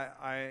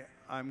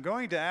I'm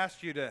going to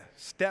ask you to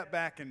step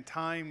back in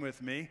time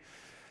with me.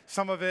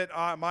 Some of it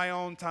my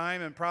own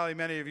time and probably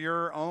many of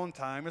your own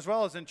time, as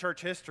well as in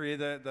church history.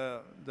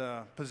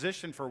 The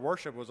position for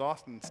worship was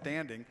often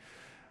standing.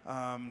 So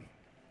I'm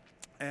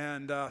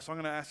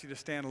going to ask you to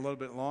stand a little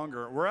bit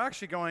longer. We're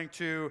actually going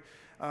to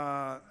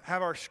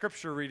have our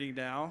scripture reading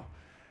now,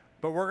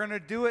 but we're going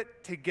to do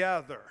it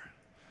together.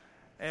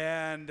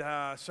 And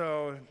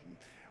so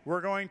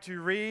we're going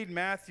to read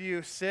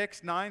Matthew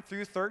 6, 9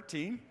 through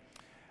 13,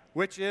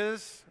 which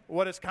is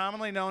what is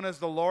commonly known as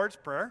the Lord's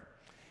Prayer.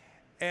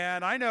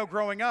 And I know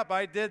growing up,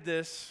 I did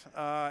this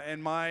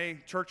in my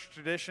church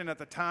tradition at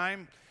the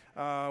time.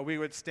 We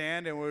would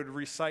stand and we would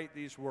recite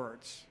these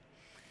words.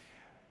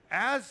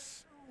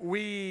 As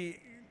we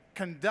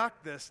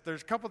conduct this,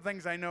 there's a couple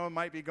things I know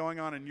might be going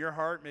on in your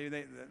heart.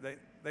 Maybe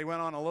they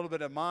went on a little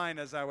bit of mine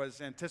as I was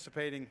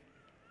anticipating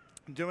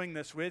doing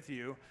this with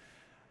you.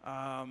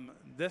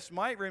 This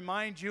might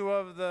remind you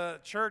of the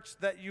church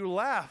that you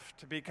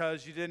left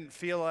because you didn't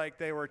feel like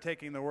they were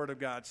taking the Word of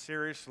God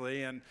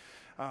seriously, and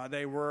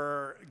they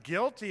were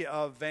guilty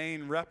of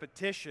vain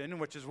repetition,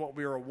 which is what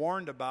we were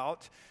warned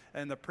about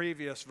in the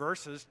previous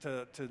verses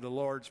to the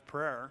Lord's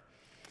Prayer.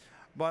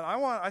 But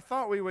I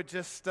thought we would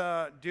just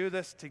do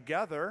this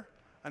together,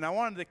 and I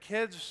wanted the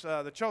kids,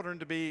 the children,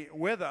 to be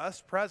with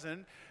us,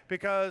 present,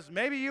 because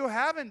maybe you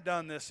haven't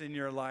done this in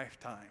your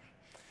lifetime.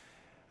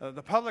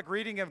 The public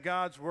reading of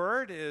God's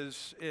Word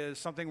is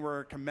something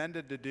we're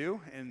commended to do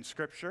in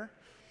Scripture.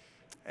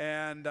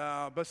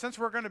 But since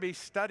we're going to be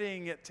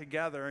studying it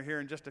together here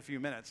in just a few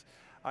minutes,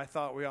 I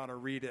thought we ought to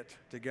read it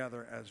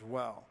together as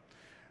well.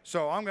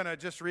 So I'm going to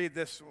just read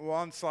this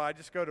one slide.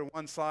 Just go to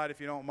one slide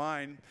if you don't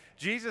mind.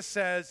 Jesus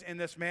says, in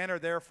this manner,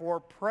 therefore,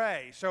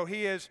 pray. So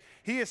he is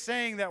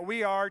saying that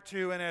we are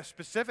to, in a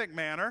specific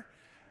manner,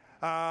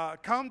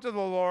 come to the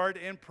Lord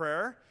in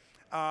prayer.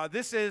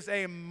 This is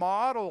a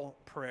model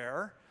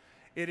prayer.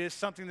 It is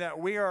something that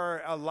we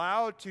are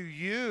allowed to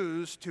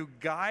use to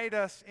guide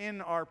us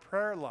in our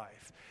prayer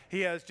life.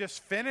 He has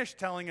just finished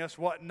telling us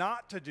what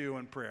not to do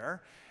in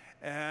prayer,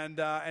 and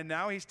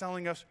now he's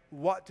telling us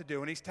what to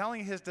do, and he's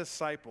telling his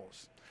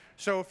disciples.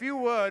 So if you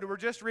would, we're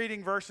just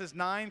reading verses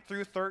 9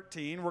 through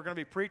 13. We're going to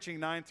be preaching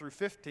 9 through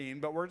 15,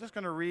 but we're just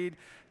going to read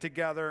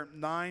together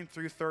 9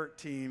 through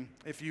 13,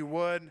 if you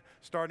would,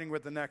 starting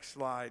with the next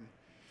slide.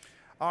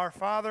 Our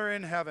Father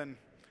in heaven,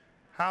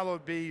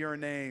 hallowed be your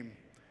name.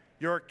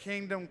 Your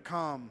kingdom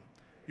come,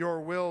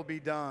 your will be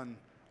done,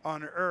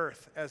 on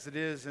earth as it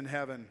is in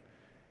heaven.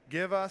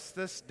 Give us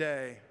this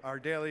day our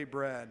daily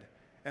bread,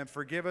 and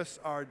forgive us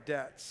our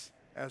debts,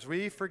 as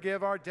we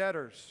forgive our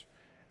debtors.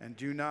 And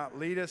do not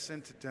lead us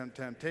into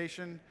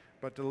temptation,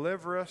 but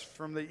deliver us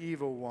from the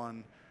evil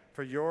one.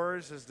 For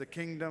yours is the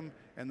kingdom,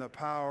 and the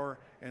power,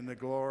 and the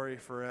glory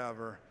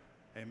forever.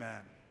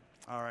 Amen.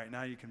 All right,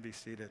 now you can be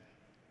seated.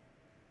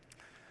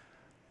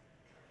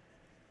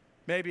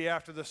 Maybe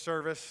after the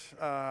service,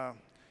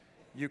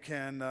 you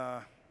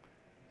can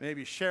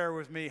maybe share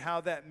with me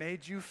how that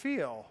made you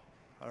feel,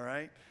 all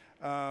right?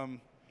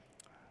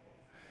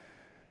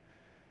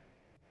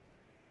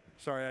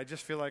 Sorry, I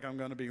just feel like I'm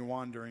going to be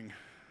wandering.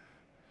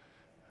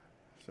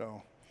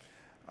 So,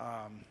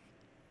 let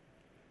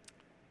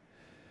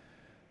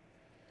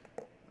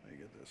me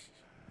get this.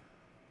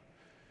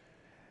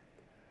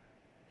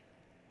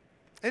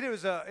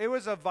 It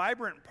was a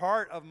vibrant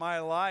part of my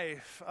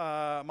life,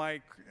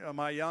 my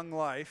young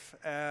life,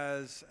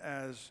 as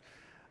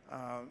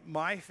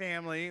my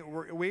family.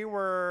 We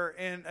were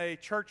in a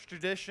church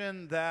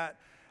tradition that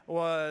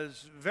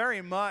was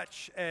very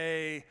much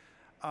a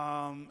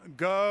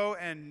go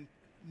and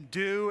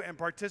do and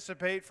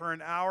participate for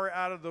an hour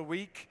out of the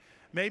week,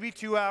 maybe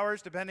 2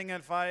 hours, depending on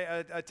if I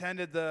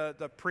attended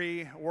the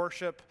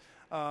pre-worship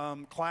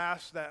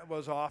class that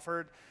was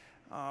offered.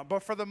 But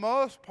for the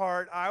most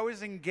part, I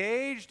was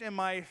engaged in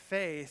my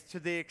faith to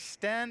the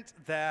extent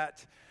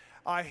that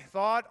I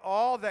thought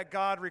all that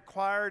God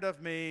required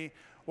of me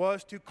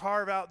was to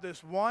carve out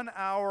this 1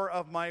 hour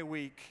of my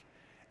week,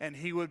 and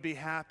He would be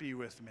happy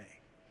with me.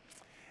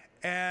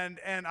 And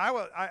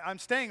I'm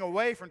staying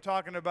away from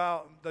talking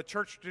about the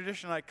church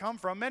tradition I come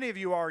from. Many of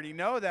you already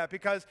know that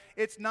because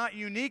it's not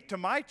unique to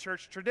my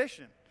church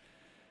tradition.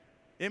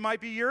 It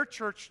might be your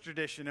church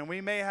tradition, and we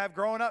may have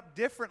grown up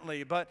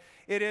differently, but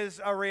it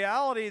is a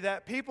reality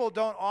that people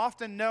don't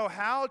often know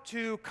how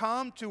to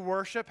come to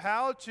worship,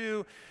 how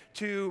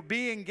to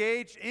be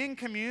engaged in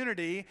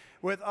community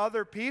with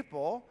other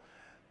people.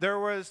 There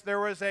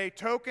was a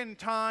token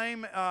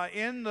time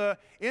in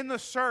the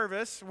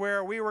service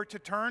where we were to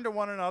turn to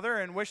one another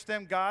and wish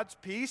them God's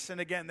peace, and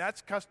again,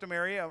 that's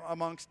customary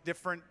amongst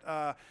different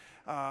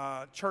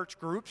church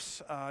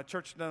groups,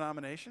 church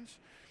denominations.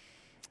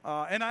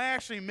 And I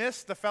actually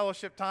missed the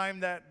fellowship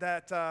time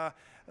that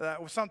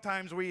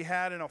sometimes we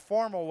had in a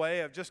formal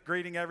way of just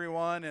greeting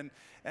everyone,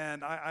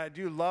 and I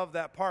do love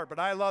that part.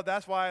 But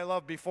that's why I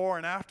love before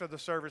and after the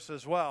service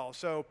as well.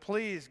 So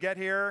please get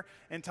here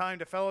in time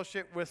to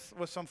fellowship with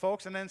some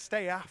folks and then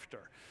stay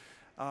after.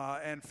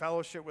 and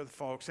fellowship with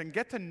folks and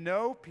get to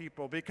know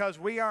people, because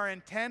we are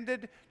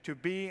intended to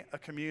be a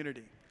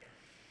community.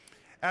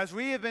 As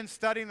we have been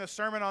studying the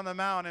Sermon on the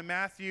Mount in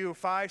Matthew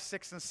 5,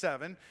 6, and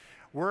 7,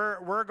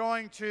 we're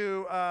going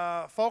to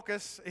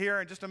focus here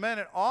in just a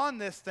minute on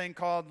this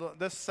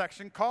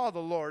section called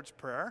the Lord's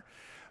Prayer,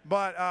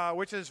 but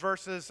which is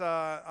verses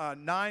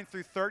 9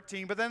 through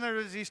 13. But then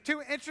there's these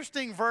two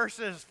interesting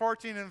verses,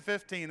 14 and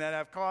 15, that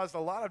have caused a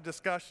lot of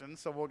discussion,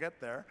 so we'll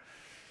get there.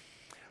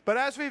 But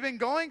as we've been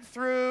going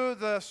through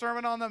the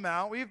Sermon on the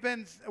Mount, I've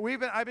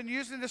been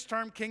using this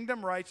term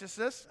kingdom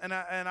righteousness, and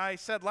I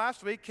said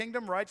last week,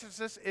 kingdom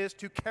righteousness is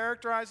to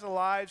characterize the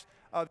lives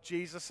of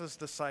Jesus'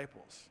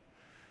 disciples.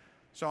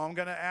 So I'm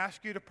going to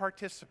ask you to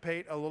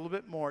participate a little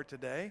bit more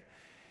today.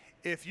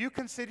 If you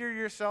consider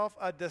yourself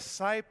a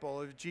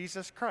disciple of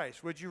Jesus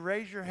Christ, would you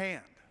raise your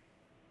hand?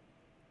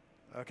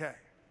 Okay.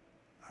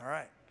 All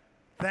right.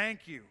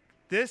 Thank you.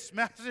 This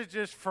message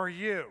is for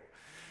you.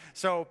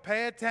 So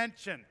pay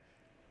attention,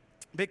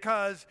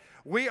 because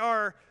we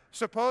are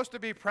supposed to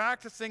be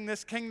practicing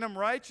this kingdom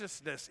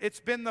righteousness. It's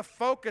been the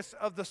focus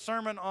of the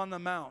Sermon on the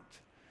Mount.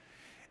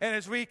 And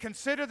as we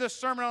consider the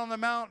Sermon on the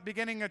Mount,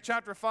 beginning of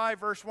chapter 5,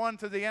 verse 1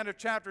 to the end of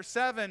chapter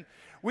 7,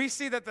 we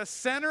see that the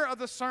center of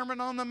the Sermon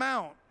on the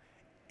Mount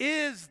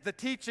is the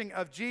teaching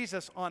of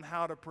Jesus on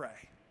how to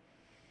pray.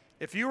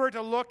 If you were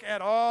to look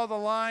at all the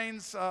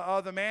lines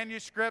of the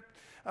manuscript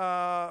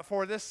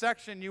for this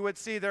section, you would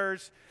see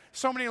there's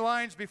so many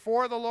lines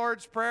before the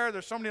Lord's Prayer,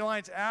 there's so many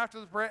lines after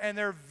the prayer, and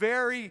they're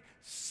very,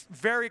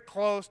 very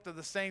close to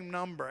the same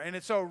number.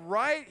 And so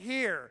right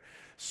here,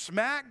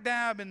 smack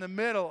dab in the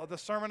middle of the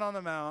Sermon on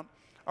the Mount,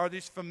 are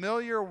these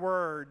familiar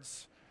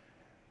words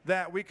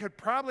that we could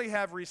probably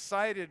have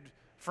recited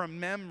from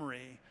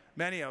memory,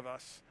 many of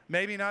us.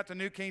 Maybe not the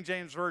New King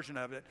James Version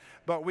of it,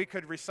 but we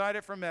could recite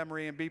it from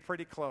memory and be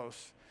pretty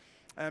close.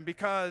 And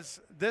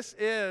because this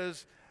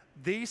is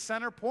the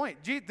center point.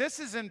 This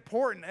is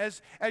important.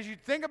 As you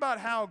think about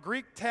how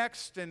Greek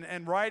text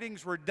and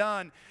writings were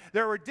done,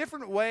 there were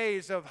different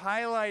ways of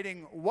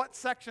highlighting what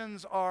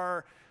sections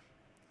are,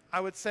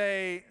 I would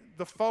say,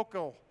 the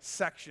focal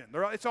section.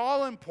 It's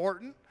all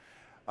important,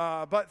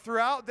 but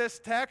throughout this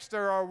text,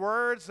 there are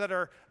words that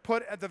are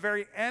put at the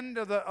very end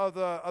of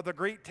the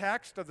Greek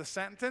text of the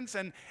sentence,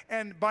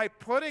 and by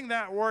putting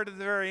that word at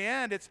the very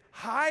end, it's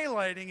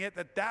highlighting it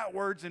that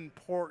word's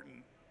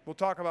important. We'll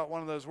talk about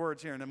one of those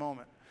words here in a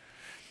moment.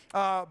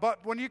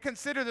 But when you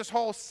consider this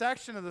whole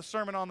section of the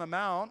Sermon on the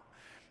Mount,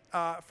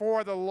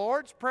 for the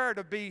Lord's Prayer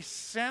to be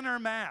center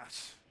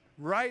mass,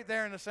 right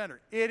there in the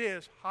center, it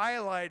is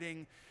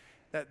highlighting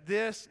that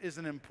this is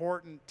an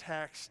important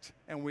text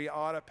and we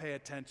ought to pay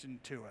attention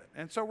to it.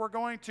 And so we're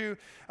going to,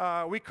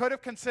 we could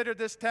have considered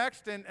this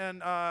text in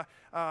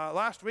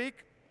last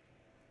week,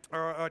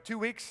 or 2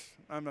 weeks.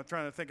 I'm not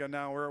trying to think of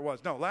now where it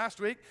was. No, last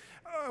week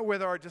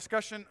with our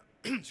discussion,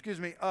 excuse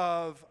me,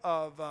 of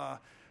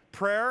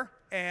prayer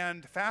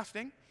and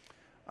fasting.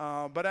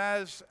 But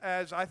as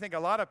I think a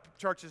lot of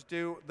churches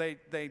do,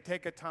 they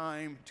take a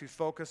time to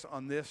focus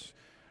on this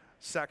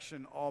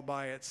section all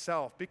by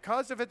itself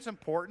because of its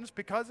importance,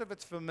 because of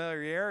its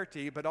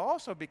familiarity, but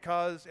also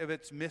because of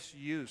its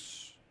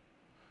misuse.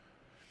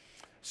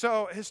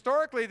 So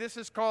historically, this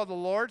is called the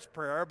Lord's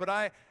Prayer, but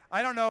I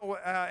don't know,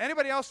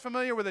 anybody else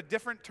familiar with a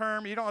different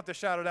term? You don't have to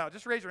shout it out.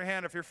 Just raise your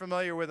hand if you're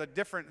familiar with a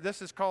different,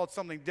 this is called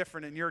something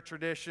different in your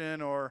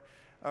tradition or,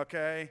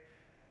 okay.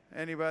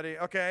 Anybody?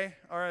 Okay.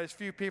 All right. There's a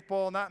few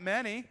people. Not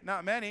many.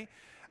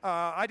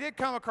 I did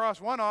come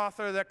across one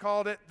author that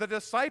called it the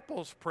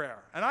disciples' prayer.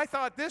 And I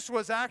thought this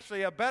was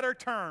actually a better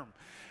term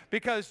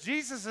because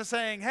Jesus is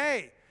saying,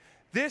 hey,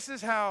 this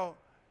is how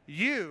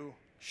you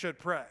should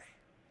pray.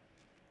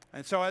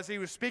 And so as he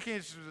was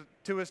speaking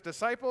to his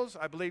disciples,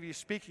 I believe he's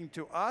speaking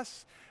to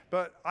us.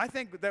 But I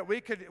think that we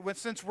could,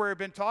 since we've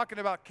been talking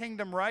about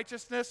kingdom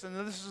righteousness, and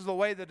this is the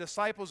way the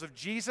disciples of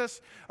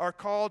Jesus are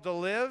called to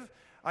live,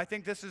 I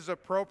think this is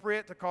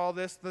appropriate to call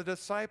this the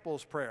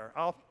disciples' prayer.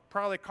 I'll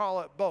probably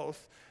call it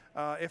both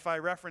if I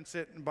reference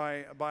it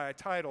by a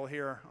title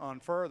here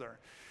on further.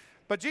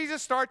 But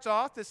Jesus starts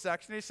off this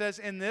section. He says,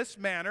 in this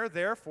manner,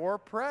 therefore,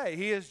 pray.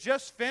 He has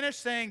just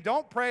finished saying,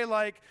 don't pray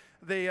like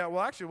well,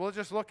 actually, we'll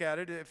just look at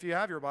it. If you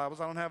have your Bibles,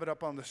 I don't have it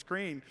up on the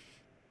screen.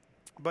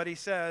 But he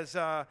says,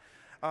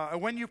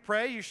 when you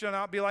pray, you shall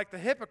not be like the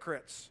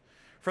hypocrites.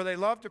 For they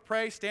love to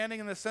pray standing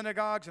in the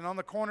synagogues and on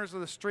the corners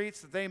of the streets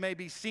that they may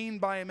be seen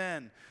by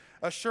men.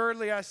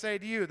 Assuredly, I say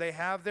to you, they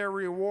have their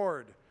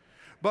reward.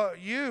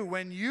 But you,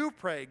 when you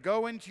pray,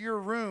 go into your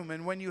room,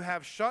 and when you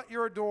have shut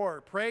your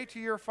door, pray to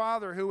your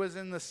Father who is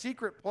in the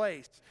secret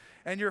place.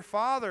 And your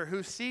Father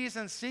who sees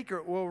in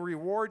secret will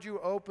reward you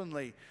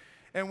openly.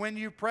 And when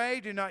you pray,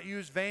 do not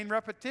use vain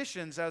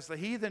repetitions as the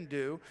heathen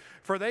do,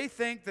 for they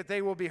think that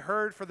they will be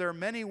heard for their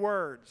many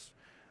words.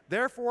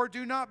 Therefore,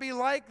 do not be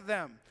like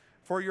them.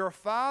 For your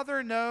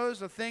Father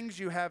knows the things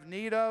you have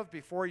need of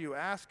before you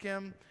ask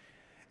him.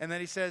 And then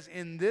he says,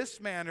 in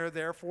this manner,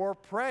 therefore,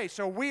 pray.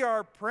 So we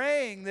are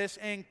praying this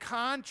in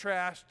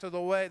contrast to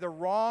the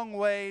wrong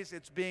ways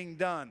it's being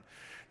done.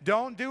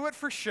 Don't do it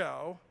for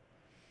show.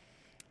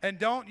 And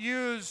don't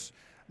use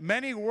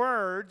many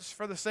words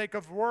for the sake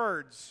of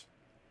words.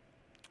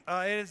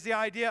 It is the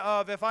idea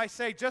of if I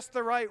say just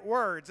the right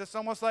words, it's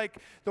almost like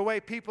the way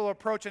people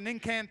approach an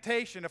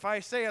incantation. If I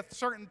say a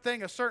certain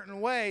thing a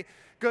certain way,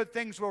 good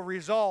things will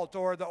result,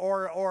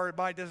 or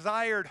my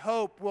desired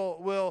hope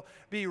will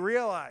be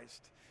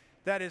realized.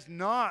 That is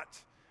not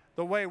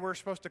the way we're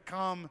supposed to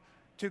come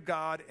to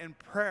God in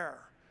prayer.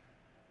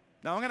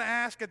 Now, I'm going to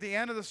ask at the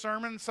end of the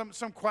sermon some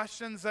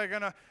questions that are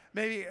going to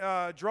maybe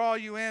draw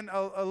you in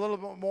a little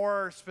bit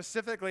more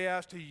specifically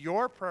as to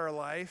your prayer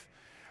life.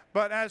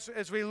 But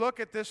as we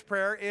look at this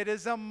prayer, it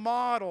is a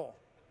model.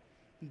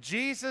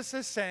 Jesus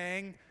is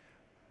saying,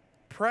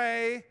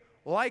 pray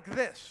like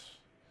this,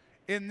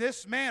 in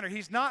this manner.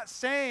 He's not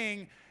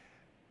saying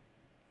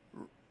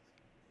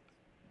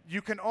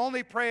you can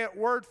only pray it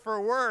word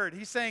for word.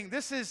 He's saying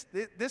this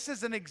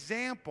is an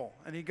example.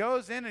 And he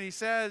goes in and he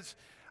says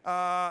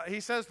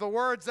the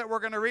words that we're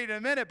going to read in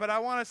a minute, but I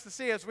want us to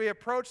see as we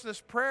approach this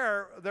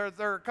prayer, there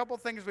are a couple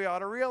things we ought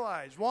to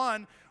realize.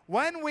 One,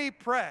 when we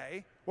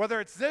pray,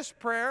 whether it's this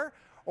prayer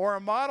or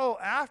a model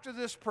after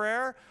this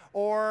prayer,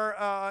 or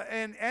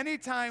in any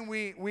time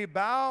we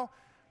bow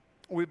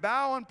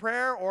in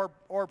prayer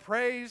or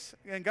praise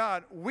in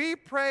God, we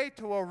pray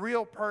to a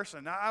real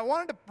person. Now, I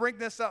wanted to bring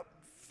this up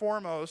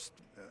foremost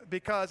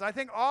because I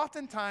think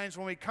oftentimes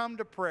when we come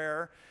to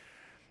prayer,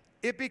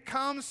 it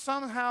becomes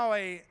somehow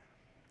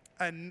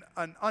an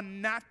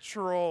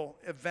unnatural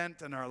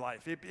event in our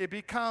life. It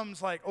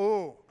becomes like,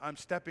 oh, I'm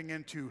stepping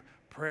into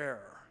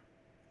prayer.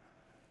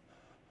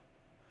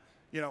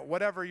 You know,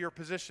 whatever your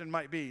position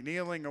might be,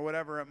 kneeling or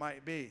whatever it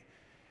might be.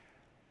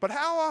 But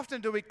how often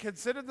do we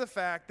consider the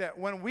fact that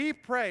when we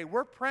pray,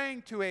 we're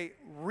praying to a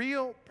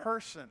real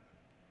person?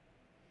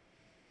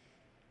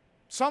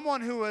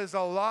 Someone who is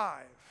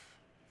alive.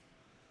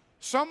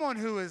 Someone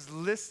who is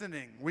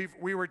listening.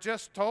 We were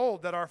just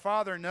told that our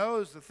Father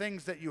knows the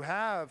things that you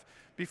have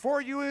before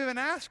you even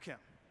ask Him.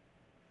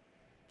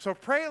 So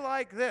pray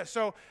like this.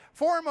 So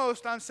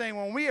foremost, I'm saying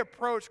when we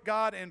approach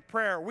God in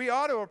prayer, we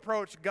ought to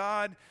approach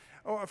God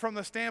from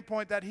the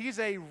standpoint that He's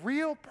a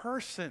real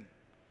person.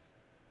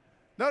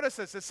 Notice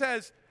this. It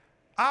says,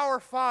 our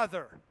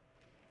Father.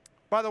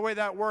 By the way,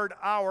 that word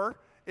our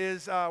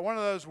is one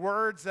of those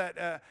words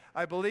that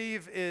I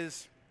believe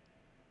is,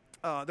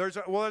 there's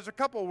a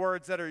couple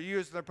words that are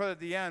used and they're put at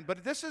the end,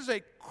 but this is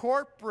a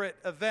corporate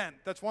event.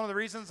 That's one of the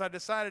reasons I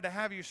decided to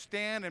have you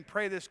stand and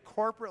pray this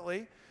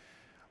corporately.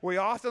 We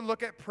often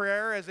look at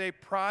prayer as a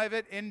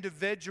private,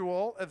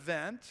 individual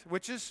event,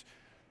 which is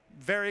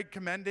very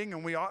commending,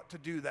 and we ought to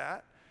do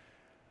that.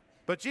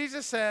 But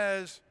Jesus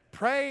says,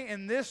 pray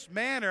in this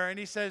manner, and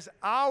He says,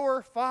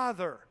 our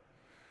Father.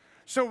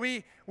 So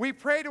we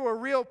pray to a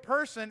real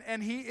person,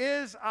 and He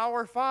is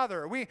our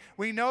Father.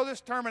 We know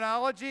this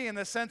terminology in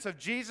the sense of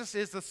Jesus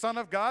is the Son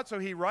of God, so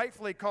He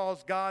rightfully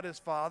calls God His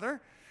Father.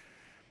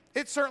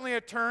 It's certainly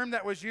a term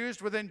that was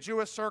used within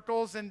Jewish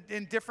circles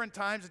in different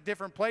times and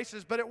different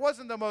places, but it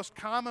wasn't the most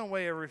common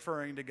way of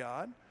referring to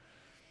God.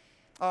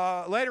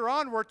 Later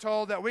on, we're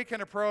told that we can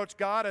approach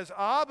God as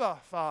Abba,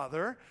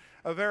 Father,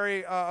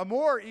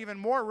 even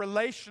more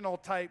relational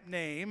type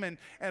name and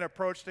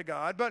approach to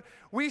God. But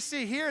we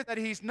see here that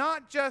He's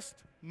not just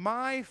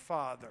my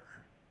Father.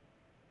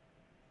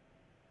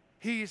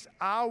 He's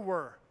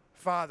our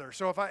Father.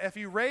 So if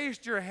you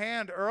raised your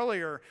hand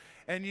earlier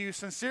and you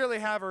sincerely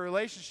have a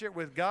relationship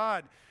with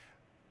God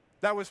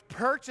that was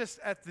purchased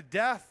at the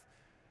death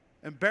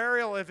and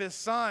burial of His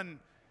Son,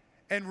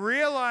 and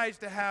realize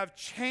to have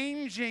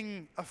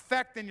changing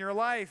effect in your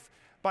life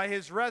by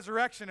His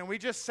resurrection. And we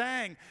just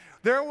sang,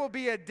 there will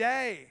be a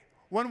day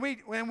when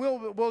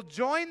we'll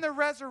join the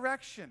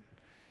resurrection.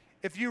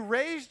 If you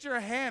raised your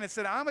hand and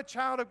said, I'm a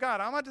child of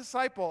God, I'm a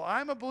disciple,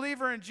 I'm a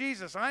believer in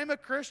Jesus, I'm a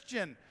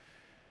Christian,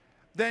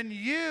 then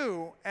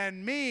you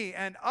and me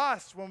and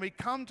us, when we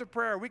come to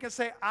prayer, we can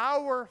say,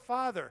 our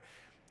Father.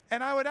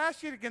 And I would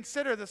ask you to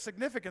consider the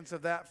significance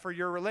of that for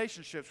your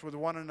relationships with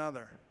one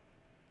another.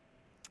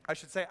 I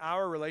should say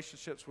our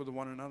relationships with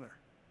one another.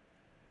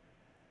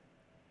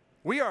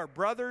 We are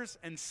brothers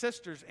and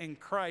sisters in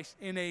Christ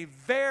in a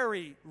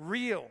very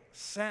real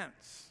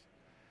sense,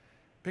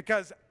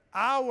 because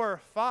our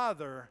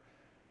Father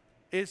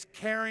is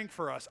caring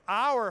for us.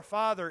 Our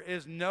Father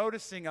is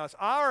noticing us.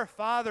 Our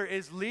Father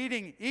is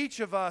leading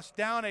each of us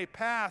down a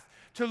path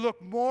to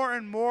look more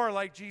and more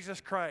like Jesus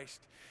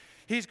Christ.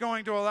 He's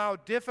going to allow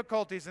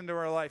difficulties into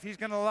our life. He's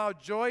going to allow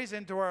joys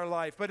into our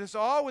life, but it's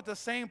all with the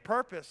same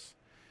purpose.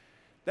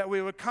 That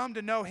we would come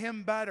to know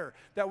Him better,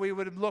 that we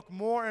would look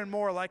more and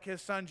more like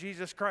His Son,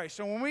 Jesus Christ.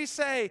 So when we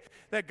say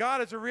that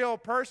God is a real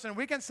person,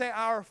 we can say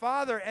our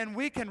Father, and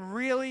we can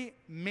really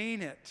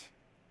mean it.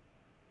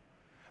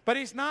 But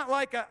He's not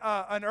like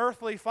an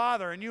earthly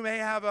father, and you may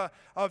have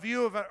a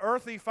view of an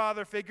earthly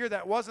father figure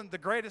that wasn't the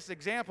greatest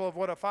example of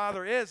what a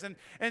father is.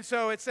 And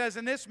so it says,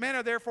 in this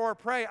manner, therefore,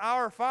 pray,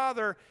 our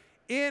Father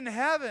in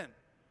heaven.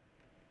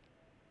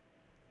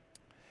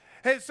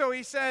 And so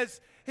He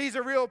says, He's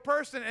a real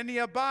person and He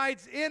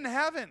abides in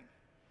heaven.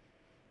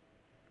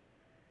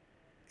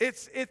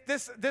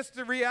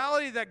 The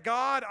reality that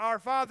God, our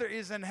Father,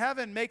 is in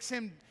heaven makes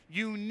him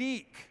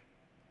unique.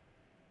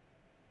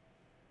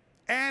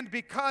 And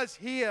because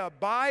he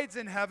abides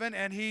in heaven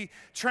and he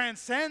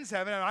transcends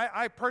heaven, and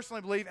I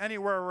personally believe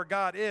anywhere where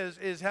God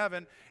is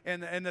heaven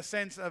in the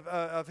sense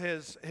of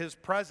his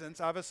presence.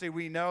 Obviously,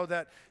 we know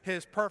that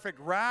his perfect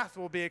wrath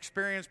will be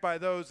experienced by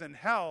those in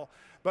hell.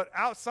 But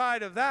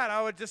outside of that,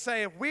 I would just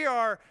say if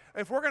we're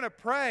going to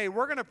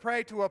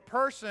pray to a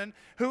person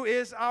who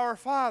is our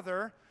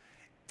Father,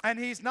 and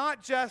he's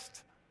not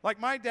just like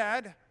my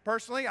dad,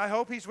 personally. I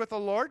hope he's with the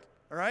Lord,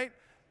 all right?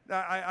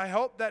 I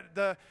hope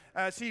that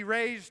as he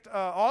raised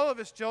all of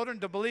his children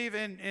to believe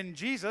in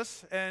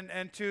Jesus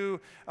and to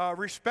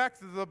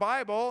respect the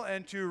Bible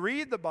and to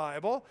read the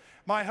Bible,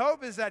 my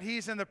hope is that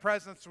he's in the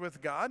presence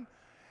with God.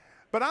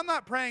 But I'm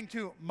not praying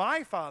to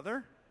my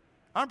Father.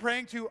 I'm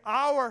praying to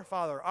our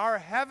Father, our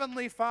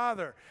Heavenly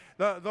Father,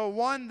 the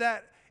one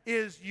that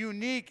is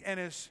unique and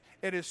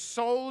it is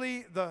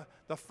solely the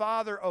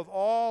Father of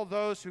all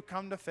those who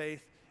come to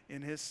faith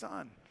in his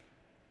Son.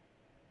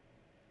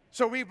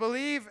 So we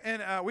believe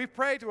in, we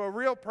pray to a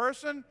real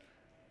person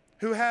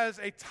who has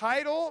a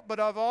title,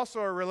 but of also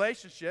a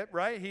relationship,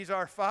 right? He's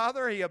our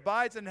Father. He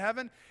abides in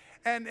heaven.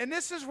 And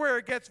this is where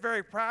it gets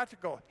very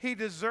practical. He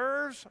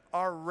deserves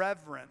our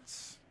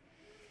reverence.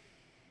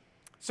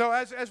 So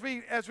as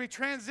we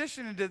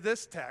transition into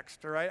this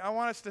text, all right, I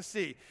want us to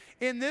see,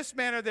 in this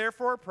manner,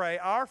 therefore, pray,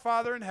 our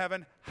Father in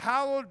heaven,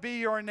 hallowed be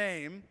your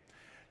name.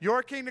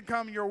 Your kingdom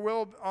come, your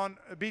will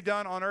be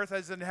done on earth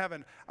as in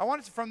heaven. I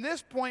want us, from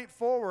this point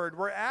forward,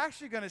 we're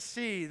actually going to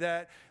see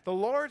that the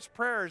Lord's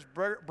Prayer is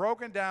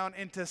broken down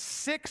into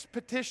 6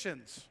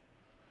 petitions.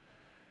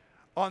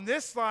 On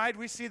this slide,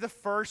 we see the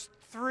first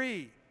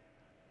 3.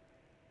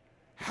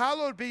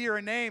 Hallowed be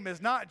your name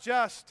is not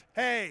just,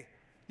 hey,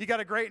 you got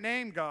a great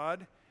name,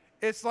 God.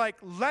 It's like,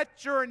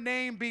 let your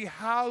name be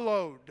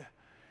hallowed.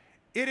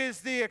 It is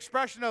the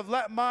expression of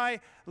let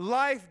my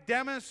life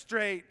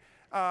demonstrate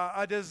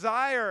a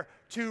desire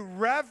to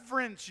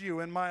reverence you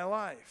in my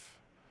life.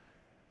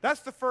 That's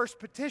the first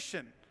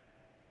petition.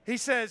 He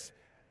says,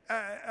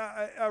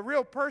 a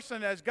real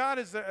person, as God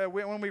is,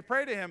 when we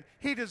pray to him,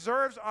 he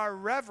deserves our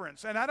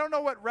reverence. And I don't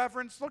know what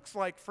reverence looks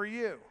like for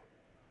you.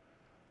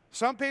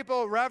 Some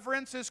people,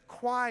 reverence is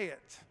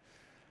quiet.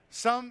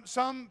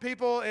 Some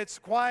people, it's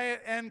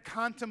quiet and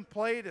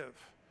contemplative.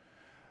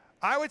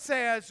 I would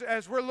say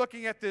as we're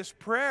looking at this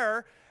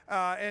prayer,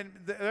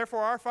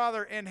 therefore our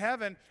Father in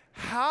heaven,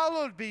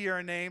 hallowed be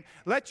your name.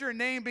 Let your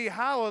name be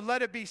hallowed.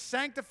 Let it be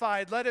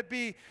sanctified. Let it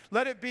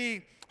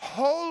be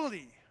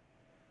holy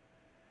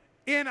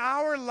in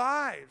our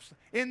lives.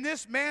 In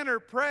this manner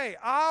pray,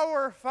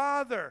 our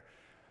Father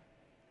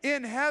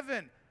in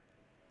heaven,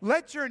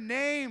 let your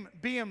name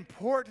be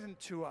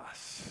important to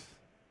us.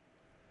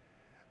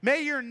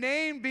 May your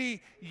name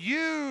be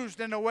used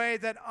in a way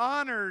that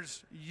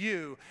honors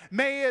you.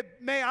 May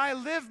I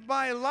live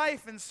my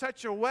life in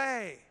such a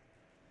way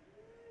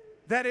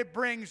that it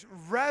brings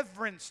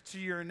reverence to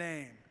your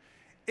name.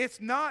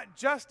 It's not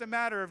just a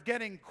matter of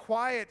getting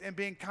quiet and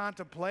being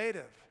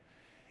contemplative.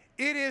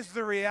 It is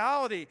the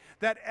reality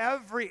that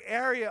every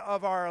area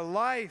of our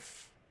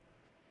life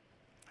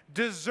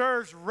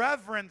deserves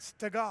reverence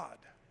to God.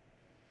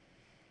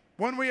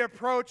 When we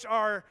approach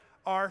our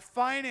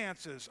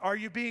finances, are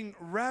you being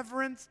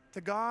reverent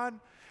to God?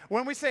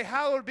 When we say,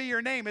 hallowed be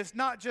your name, it's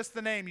not just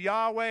the name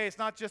Yahweh, it's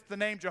not just the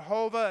name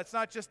Jehovah, it's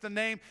not just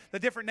the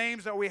different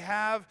names that we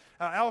have,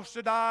 El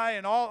Shaddai,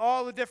 and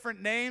all the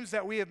different names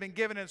that we have been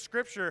given in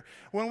Scripture.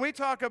 When we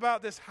talk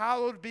about this,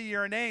 hallowed be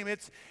your name,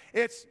 it's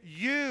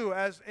you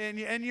as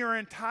in your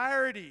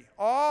entirety.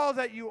 All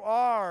that you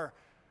are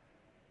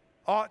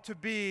ought to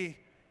be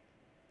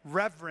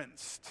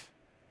reverenced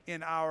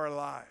in our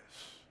lives.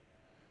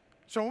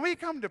 So when we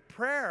come to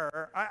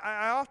prayer,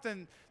 I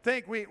often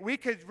think we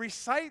could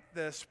recite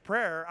this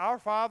prayer, our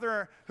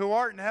Father who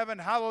art in heaven,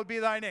 hallowed be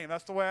thy name.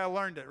 That's the way I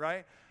learned it,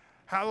 right?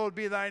 Hallowed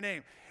be thy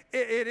name.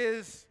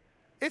 It's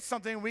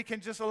something we can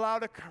just allow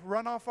to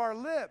run off our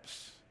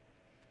lips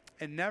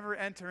and never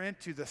enter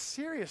into the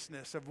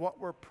seriousness of what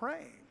we're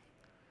praying.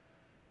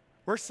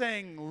 We're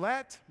saying,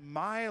 let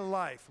my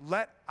life,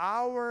 let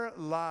our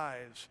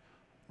lives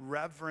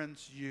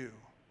reverence you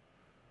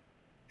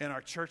in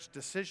our church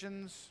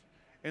decisions,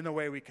 in the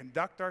way we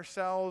conduct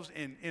ourselves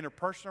in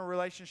interpersonal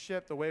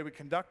relationship, the way we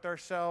conduct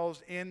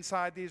ourselves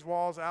inside these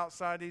walls,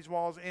 outside these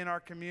walls, in our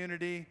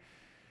community,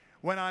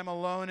 when I'm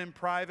alone in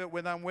private,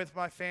 when I'm with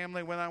my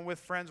family, when I'm with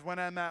friends, when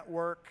I'm at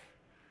work.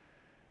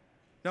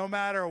 No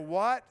matter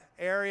what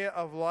area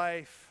of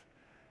life,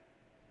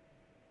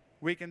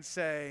 we can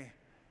say,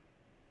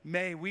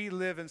 may we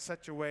live in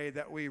such a way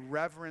that we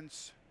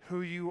reverence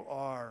who you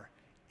are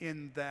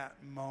in that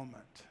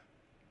moment.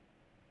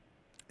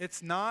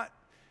 It's not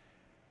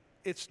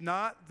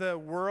the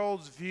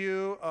world's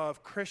view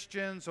of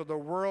Christians or the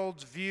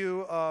world's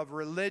view of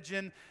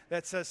religion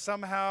that says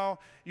somehow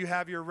you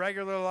have your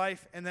regular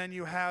life and then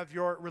you have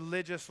your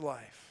religious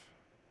life.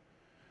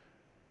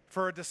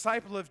 For a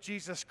disciple of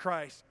Jesus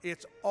Christ,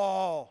 it's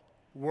all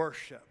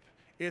worship.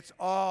 It's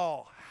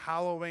all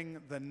hallowing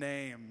the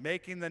name,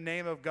 making the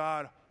name of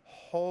God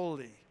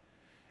holy.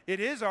 It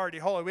is already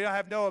holy. We don't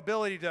have no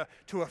ability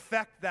to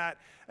affect that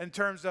in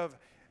terms of,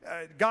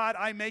 God,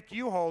 I make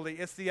you holy.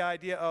 It's the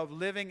idea of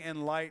living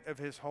in light of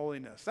his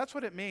holiness. That's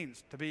what it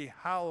means to be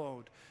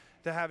hallowed,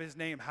 to have his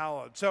name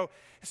hallowed. So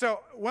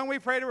when we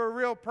pray to a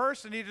real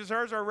person, he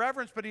deserves our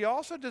reverence, but he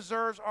also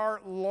deserves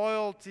our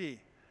loyalty.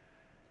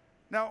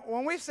 Now,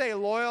 when we say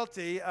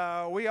loyalty,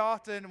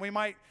 we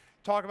might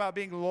talk about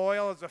being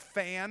loyal as a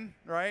fan,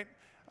 right?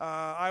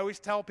 I always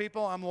tell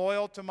people I'm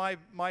loyal to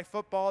my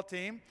football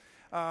team,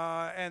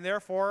 and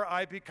therefore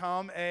I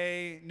become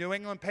a New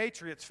England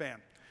Patriots fan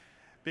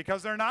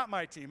because they're not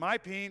my team. My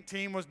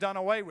team was done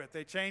away with.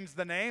 They changed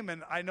the name,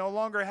 and I no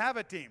longer have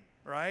a team,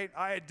 right?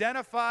 I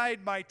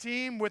identified my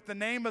team with the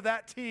name of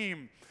that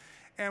team.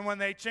 And when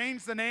they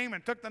changed the name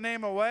and took the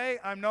name away,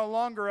 I'm no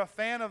longer a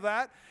fan of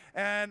that,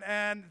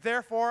 and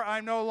therefore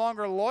I'm no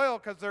longer loyal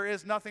because there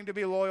is nothing to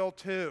be loyal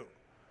to.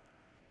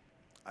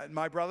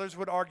 My brothers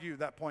would argue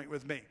that point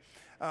with me.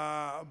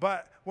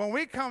 But when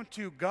we come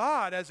to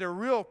God as a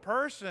real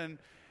person,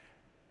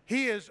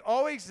 he has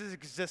always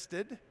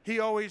existed, he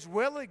always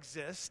will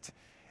exist,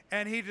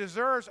 and he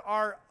deserves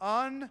our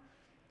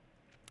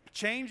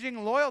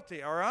unchanging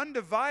loyalty, our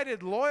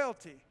undivided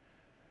loyalty.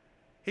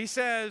 He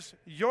says,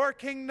 your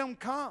kingdom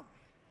come.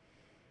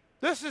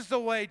 This is the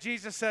way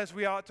Jesus says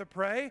we ought to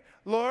pray.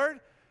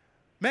 Lord,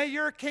 may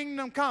your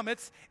kingdom come.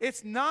 It's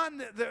not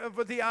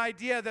the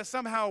idea that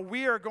somehow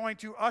we are going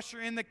to usher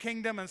in the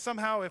kingdom and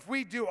somehow if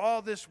we do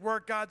all this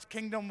work, God's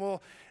kingdom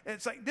will.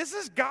 It's like this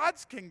is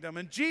God's kingdom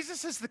and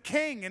Jesus is the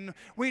king. And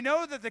we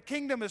know that the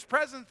kingdom is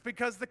present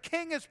because the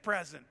king is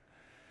present.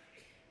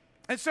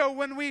 And so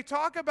when we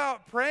talk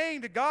about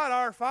praying to God,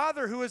 our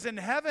Father who is in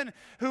heaven,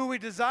 who we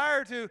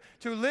desire to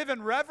live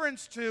in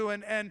reverence to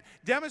and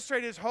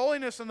demonstrate his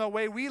holiness in the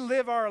way we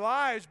live our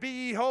lives, be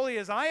ye holy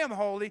as I am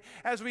holy,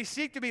 as we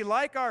seek to be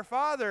like our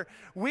Father,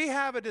 we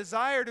have a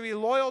desire to be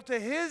loyal to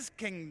his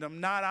kingdom,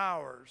 not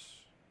ours.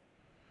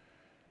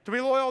 To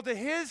be loyal to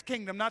his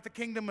kingdom, not the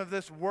kingdom of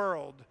this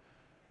world,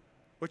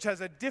 which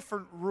has a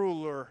different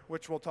ruler,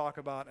 which we'll talk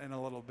about in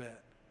a little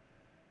bit.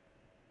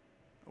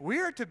 We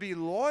are to be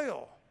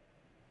loyal.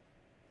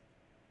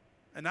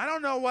 And I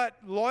don't know what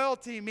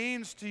loyalty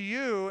means to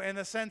you in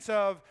the sense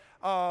of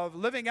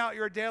living out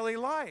your daily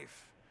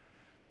life.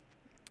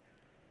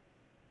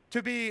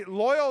 To be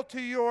loyal to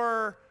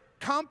your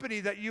company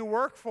that you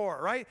work for,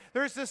 right?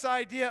 There's this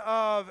idea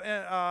of,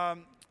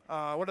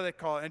 what do they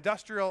call it?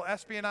 Industrial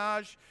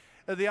espionage.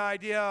 The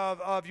idea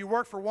of you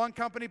work for one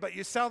company, but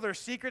you sell their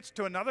secrets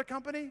to another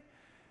company.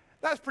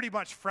 That's pretty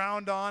much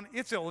frowned on.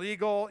 It's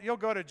illegal. You'll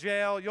go to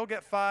jail. You'll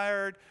get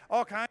fired.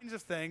 All kinds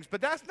of things.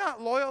 But that's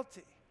not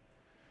loyalty.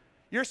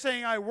 You're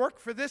saying, I work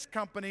for this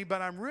company,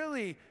 but I'm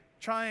really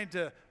trying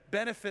to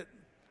benefit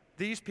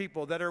these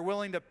people that are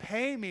willing to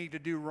pay me to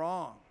do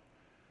wrong.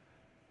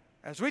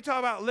 As we talk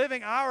about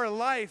living our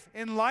life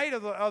in light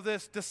of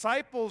this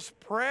disciples'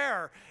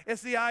 prayer,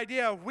 it's the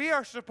idea of we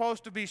are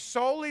supposed to be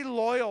solely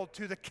loyal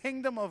to the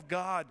kingdom of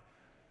God.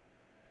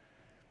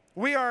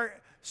 We are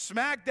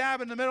smack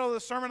dab in the middle of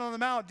the Sermon on the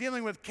Mount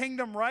dealing with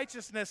kingdom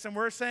righteousness, and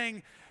we're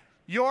saying,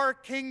 your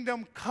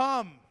kingdom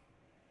come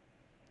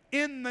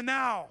in the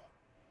now.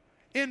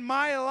 In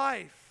my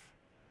life,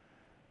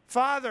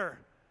 Father,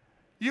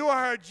 you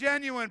are a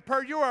genuine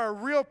person. You are a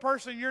real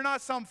person. You're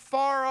not some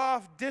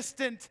far-off,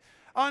 distant,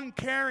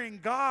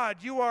 uncaring God.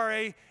 You are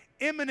a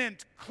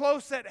imminent,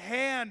 close at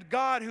hand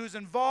God who's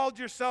involved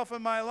yourself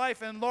in my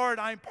life. And Lord,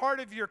 I'm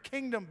part of your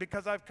kingdom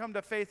because I've come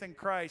to faith in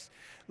Christ.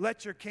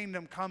 Let your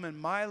kingdom come in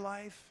my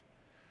life.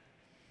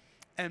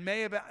 And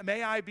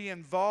may I be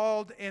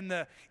involved in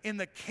the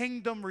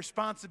kingdom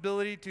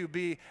responsibility to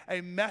be a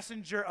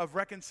messenger of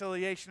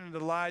reconciliation in the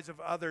lives of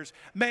others.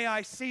 May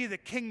I see the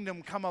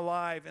kingdom come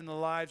alive in the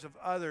lives of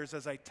others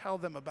as I tell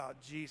them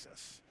about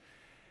Jesus.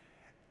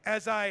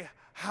 As I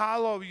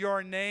hallow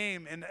your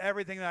name in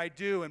everything that I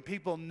do and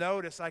people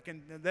notice,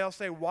 they'll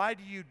say, why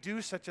do you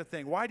do such a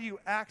thing? Why do you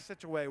act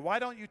such a way? Why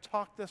don't you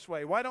talk this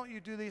way? Why don't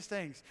you do these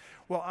things?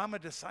 Well, I'm a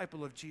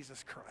disciple of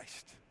Jesus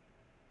Christ.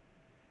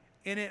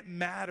 And it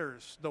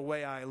matters the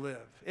way I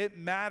live. It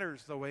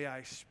matters the way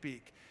I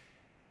speak.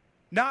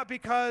 Not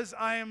because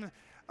I'm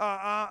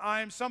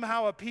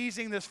somehow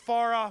appeasing this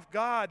far-off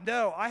God.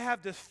 No, I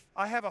have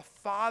a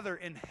Father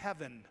in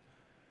heaven.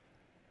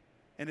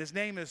 And his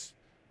name is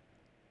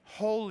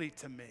holy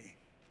to me.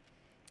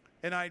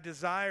 And I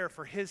desire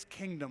for his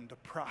kingdom to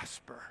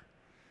prosper.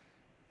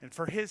 And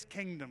for his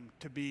kingdom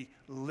to be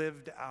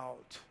lived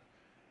out.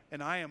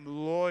 And I am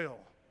loyal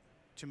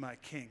to my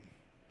King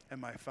and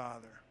my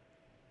Father.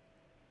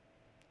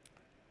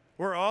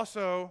 We're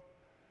also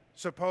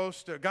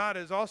God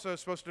is also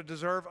supposed to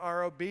deserve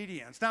our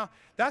obedience. Now,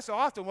 that's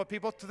often what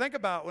people think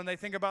about when they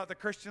think about the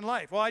Christian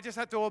life. Well, I just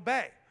have to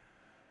obey.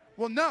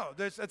 Well, no,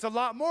 it's a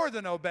lot more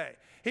than obey.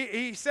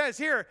 He says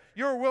here,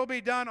 your will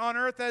be done on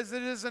earth as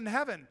it is in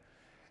heaven.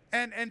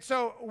 And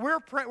so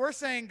we're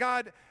saying,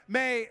 God,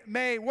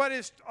 may what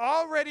is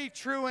already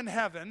true in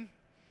heaven,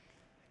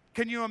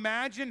 can you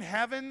imagine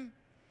heaven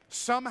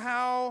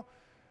somehow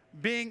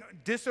being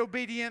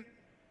disobedient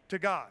to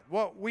God.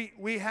 Well,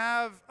 we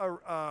have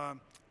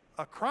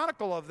a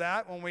chronicle of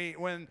that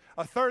when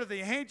a third of the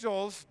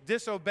angels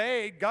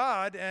disobeyed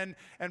God and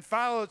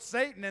followed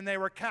Satan, and they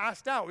were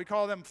cast out. We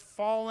call them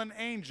fallen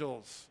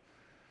angels.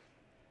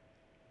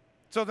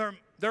 So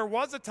there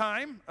was a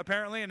time,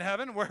 apparently in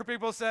heaven, where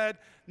people said,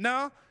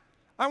 no,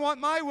 I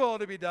want my will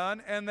to be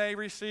done, and they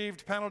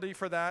received penalty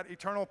for that,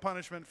 eternal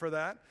punishment for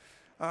that.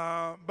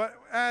 But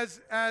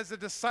as a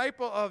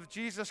disciple of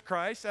Jesus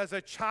Christ, as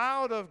a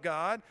child of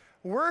God,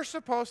 we're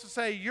supposed to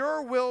say,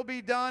 your will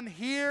be done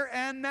here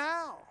and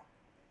now.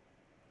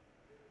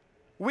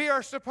 We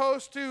are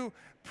supposed to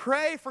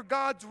pray for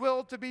God's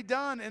will to be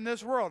done in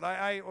this world.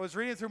 I was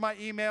reading through my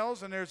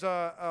emails, and there's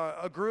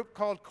a group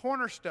called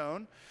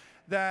Cornerstone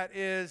that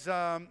is,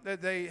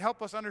 they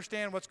help us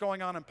understand what's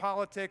going on in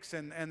politics,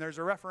 and there's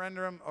a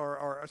referendum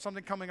or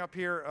something coming up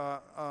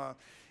here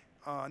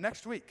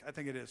next week, I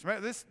think it is,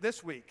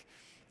 this week.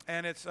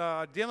 And it's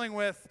dealing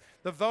with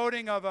the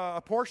voting of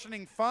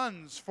apportioning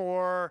funds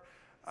for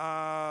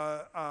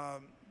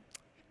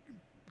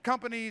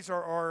companies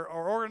or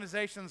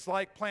organizations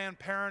like Planned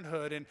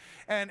Parenthood,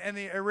 and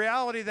the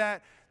reality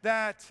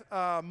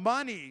that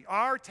money,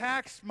 our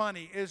tax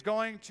money, is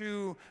going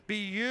to be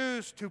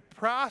used to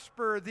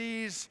prosper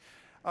these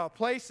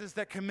places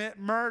that commit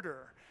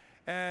murder.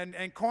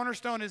 And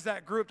Cornerstone is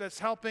that group that's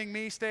helping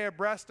me stay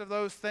abreast of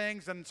those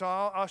things. And so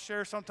I'll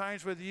share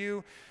sometimes with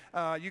you.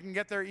 You can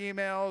get their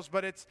emails.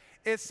 But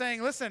it's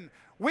saying, listen,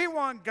 we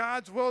want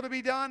God's will to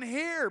be done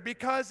here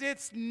because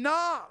it's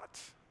not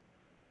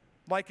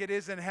like it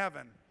is in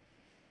heaven.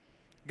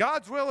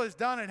 God's will is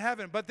done in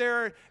heaven, but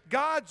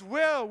God's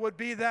will would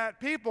be that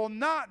people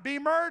not be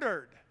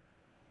murdered.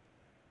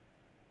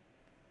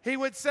 He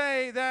would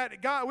say that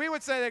we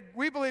would say that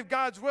we believe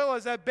God's will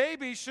is that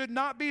babies should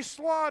not be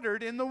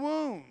slaughtered in the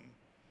womb.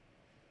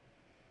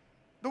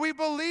 We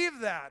believe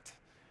that.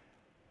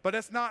 But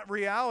it's not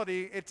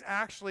reality. It's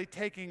actually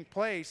taking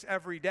place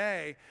every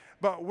day.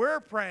 But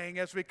we're praying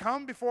as we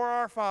come before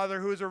our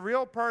Father, who is a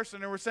real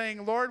person, and we're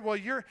saying, Lord, well,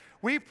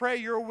 we pray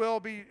your will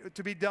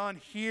to be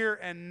done here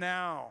and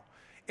now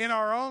in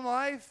our own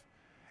life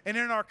and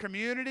in our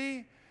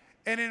community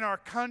and in our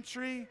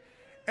country.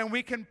 And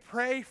we can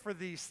pray for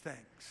these things.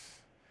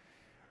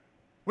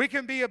 We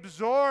can be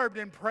absorbed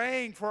in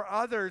praying for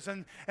others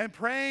and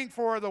praying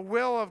for the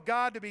will of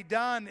God to be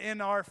done in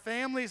our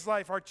family's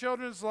life, our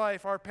children's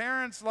life, our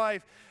parents'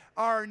 life,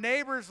 our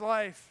neighbor's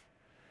life.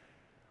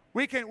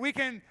 We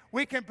can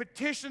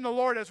petition the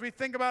Lord as we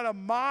think about a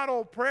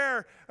model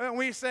prayer, and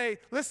we say,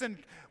 listen,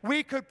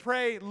 we could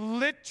pray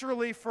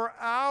literally for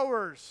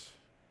hours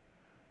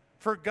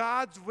for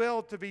God's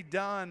will to be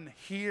done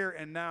here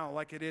and now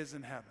like it is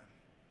in heaven.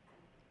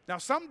 Now,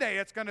 someday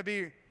it's going to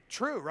be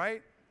true,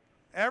 right?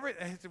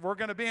 We're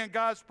going to be in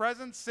God's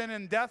presence. Sin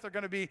and death are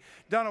going to be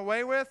done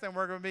away with, and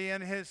we're going to be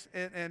in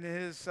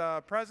His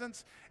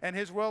presence, and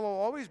His will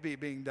always be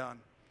being done.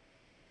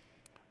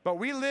 But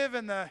we live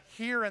in the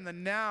here and the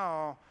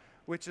now,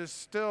 which is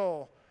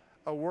still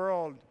a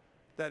world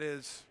that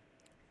is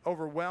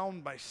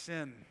overwhelmed by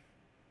sin.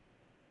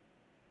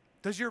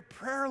 Does your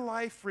prayer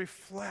life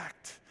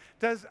reflect?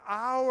 Does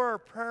our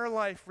prayer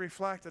life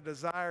reflect a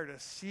desire to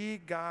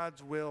see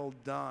God's will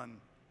done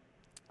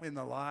in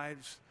the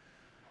lives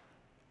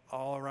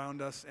all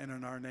around us and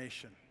in our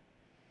nation?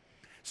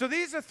 So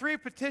these are three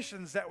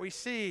petitions that we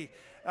see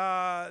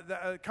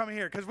coming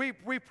here, because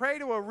we pray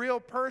to a real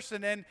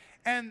person,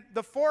 and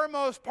the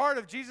foremost part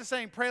of Jesus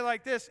saying pray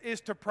like this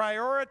is to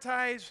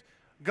prioritize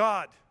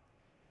God.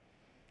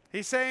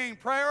 He's saying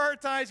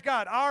prioritize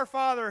God, our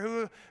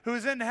Father who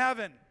is in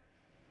heaven.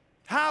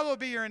 Hallowed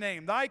be your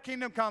name. Thy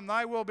kingdom come,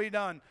 thy will be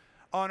done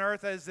on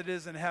earth as it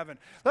is in heaven.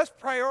 Let's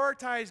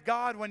prioritize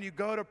God when you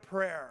go to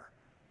prayer.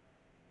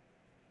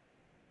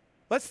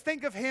 Let's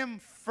think of Him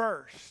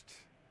first.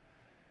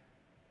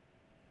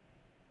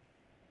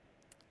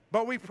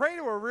 But we pray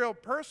to a real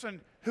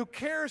person who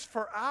cares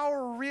for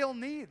our real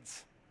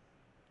needs.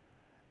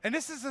 And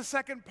this is the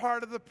second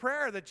part of the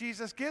prayer that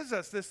Jesus gives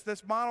us,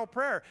 this model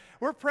prayer.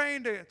 We're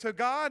praying to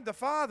God the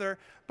Father,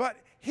 but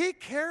He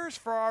cares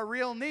for our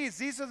real needs.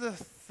 These are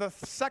the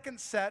second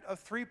set of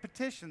three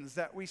petitions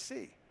that we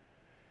see.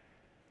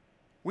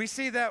 We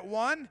see that,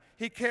 one,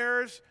 He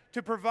cares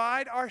to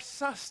provide our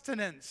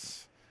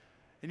sustenance.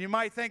 And you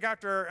might think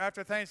after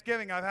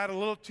Thanksgiving, I've had a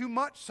little too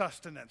much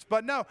sustenance.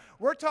 But no,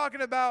 we're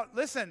talking about,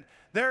 listen,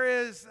 there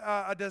is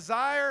a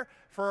desire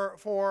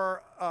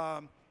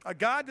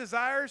God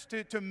desires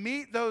to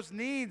meet those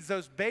needs,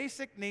 those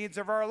basic needs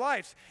of our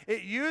lives.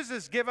 It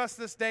uses, give us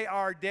this day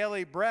our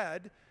daily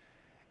bread.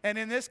 And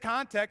in this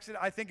context,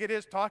 I think it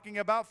is talking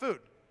about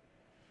food.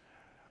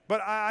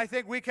 But I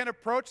think we can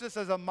approach this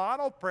as a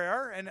model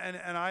prayer, and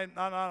I'm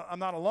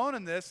not alone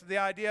in this, the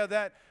idea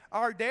that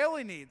our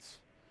daily needs,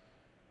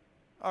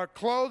 our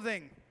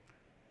clothing,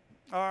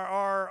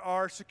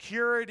 our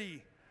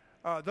security,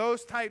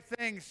 those type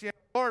things.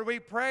 Lord, we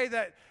pray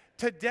that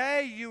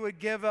today you would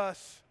give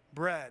us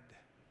bread.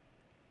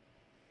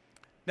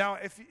 Now,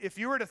 if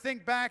you were to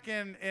think back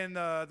in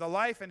the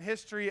life and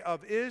history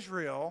of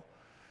Israel,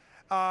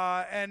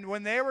 and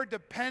when they were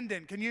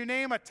dependent, can you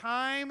name a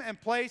time and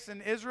place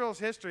in Israel's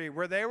history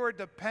where they were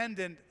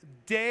dependent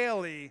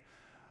daily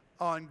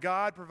on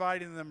God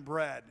providing them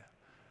bread?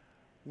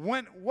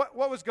 What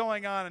was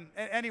going on?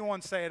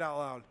 Anyone say it out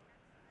loud.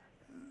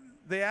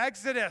 The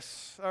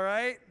Exodus, all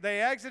right?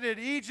 They exited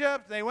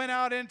Egypt. They went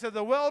out into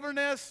the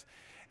wilderness.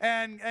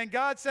 And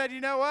God said,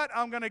 you know what?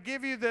 I'm going to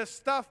give you this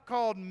stuff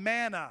called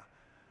manna,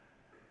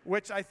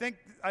 which I think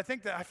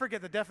that I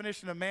forget the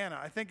definition of manna.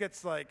 I think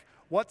it's like,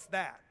 what's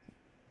that?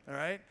 All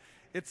right?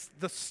 It's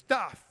the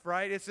stuff,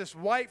 right? It's this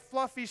white,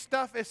 fluffy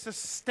stuff. It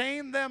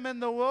sustained them in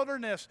the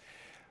wilderness.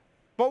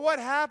 But what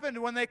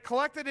happened when they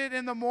collected it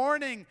in the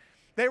morning?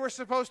 They were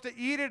supposed to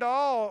eat it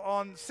all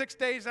on 6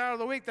 days out of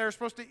the week. They were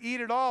supposed to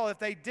eat it all. If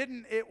they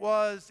didn't, it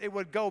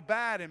would go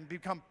bad and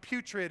become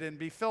putrid and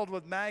be filled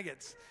with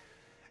maggots.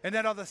 And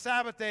then on the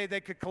Sabbath day, they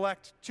could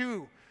collect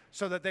two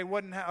so that they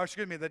wouldn't have,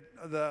 Friday,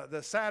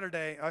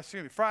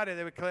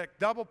 they would collect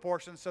double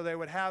portions so they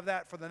would have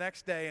that for the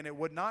next day and it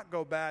would not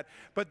go bad.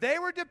 But they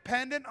were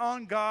dependent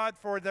on God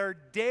for their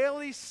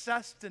daily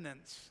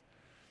sustenance.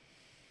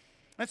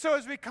 And so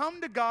as we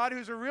come to God,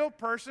 who's a real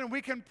person,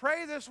 we can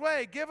pray this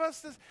way. Give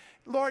us this,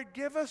 Lord,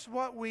 give us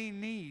what we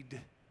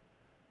need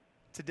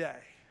today.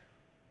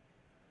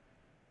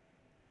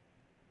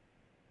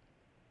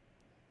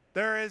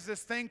 There is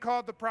this thing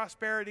called the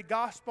prosperity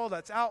gospel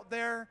that's out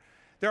there.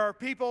 There are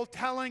people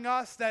telling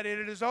us that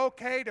it is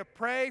okay to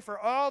pray for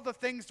all the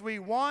things we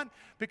want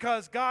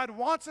because God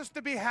wants us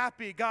to be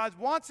happy. God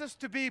wants us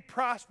to be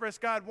prosperous.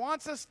 God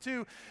wants us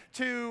to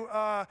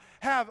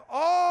have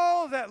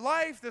all that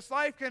this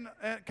life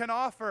can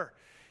offer.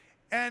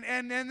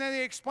 And then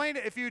they explain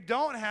it. If you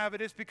don't have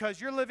it, it's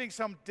because you're living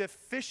some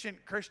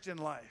deficient Christian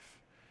life.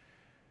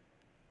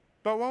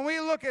 But when we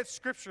look at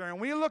Scripture and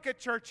we look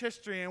at church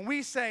history and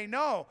we say,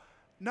 no,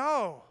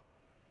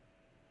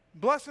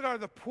 blessed are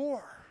the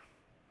poor.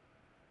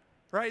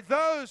 Right?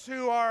 Those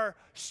who are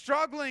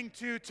struggling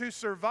to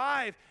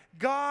survive,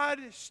 God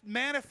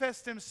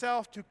manifests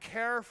himself to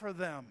care for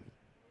them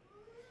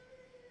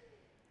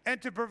and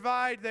to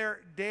provide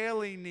their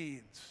daily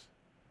needs.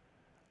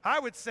 I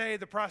would say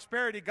the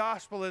prosperity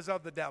gospel is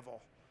of the devil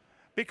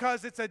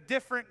because it's a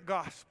different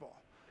gospel.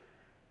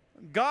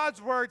 God's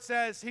word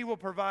says he will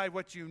provide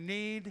what you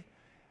need.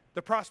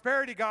 The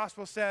prosperity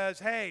gospel says,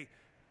 hey,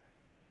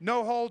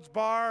 no holds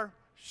bar,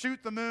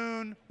 shoot the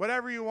moon,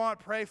 whatever you want,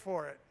 pray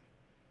for it.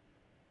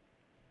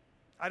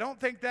 I don't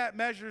think that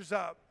measures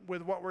up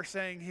with what we're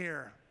saying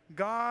here.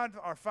 God,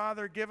 our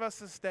Father, give us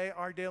this day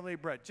our daily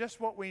bread,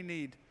 just what we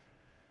need.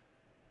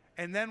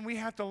 And then we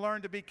have to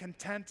learn to be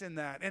content in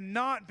that and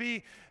not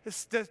be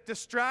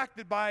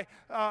distracted by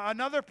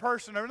another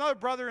person or another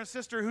brother and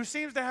sister who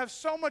seems to have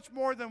so much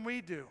more than we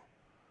do.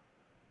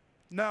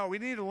 No, we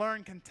need to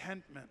learn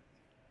contentment.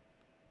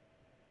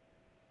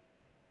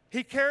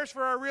 He cares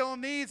for our real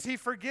needs. He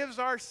forgives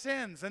our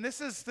sins. And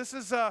this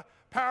is a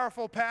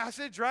powerful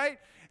passage, right?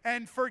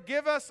 And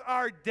forgive us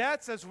our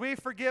debts as we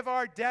forgive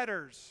our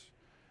debtors.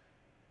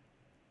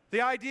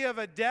 The idea of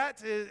a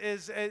debt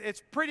is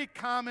it's pretty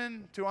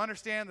common to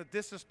understand that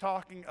this is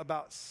talking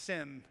about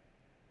sin.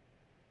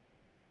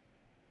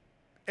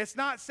 It's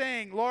not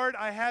saying, Lord,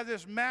 I have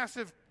this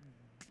massive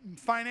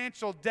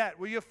financial debt.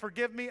 Will you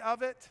forgive me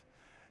of it?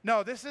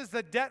 No, this is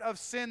the debt of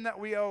sin that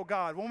we owe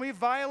God. When we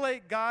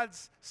violate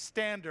God's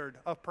standard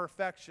of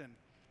perfection,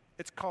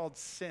 it's called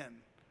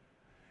sin.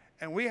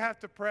 And we have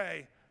to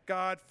pray,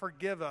 God,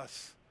 forgive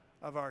us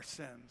of our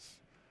sins.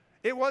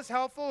 It was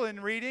helpful in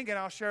reading, and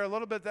I'll share a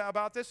little bit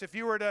about this. If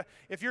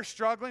you're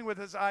struggling with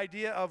this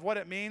idea of what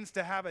it means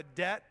to have a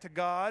debt to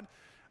God,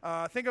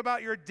 think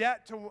about your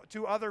debt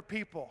to other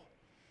people.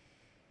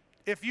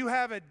 If you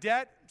have a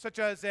debt, such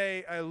as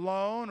a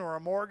loan or a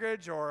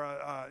mortgage or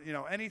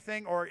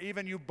anything, or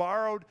even you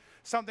borrowed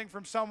something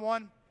from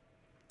someone,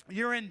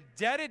 you're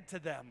indebted to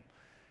them.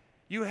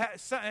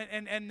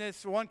 And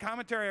this one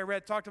commentary I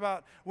read talked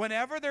about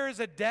whenever there is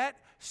a debt,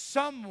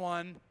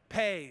 someone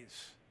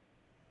pays.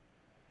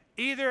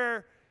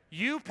 Either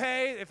you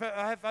pay, if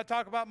I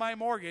talk about my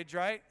mortgage,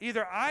 right?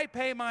 Either I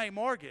pay my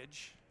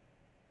mortgage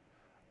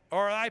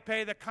or I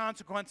pay the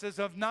consequences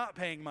of not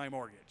paying my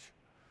mortgage.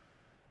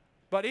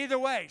 But either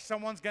way,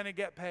 someone's going to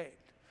get paid.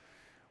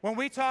 When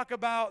we talk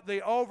about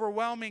the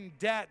overwhelming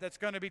debt that's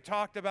going to be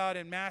talked about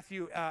in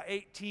Matthew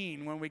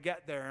 18 when we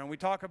get there, and we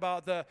talk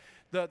about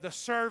the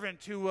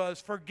servant who was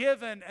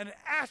forgiven an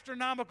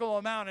astronomical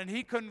amount and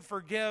he couldn't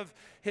forgive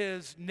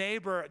his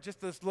neighbor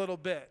just this little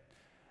bit.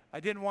 I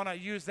didn't want to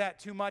use that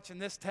too much in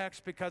this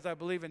text because I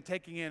believe in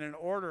taking it in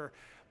order.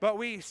 But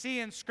we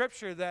see in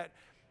Scripture that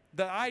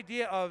the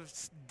idea of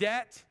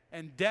debt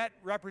and debt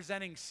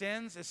representing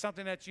sins is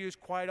something that's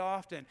used quite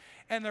often.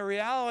 And the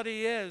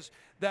reality is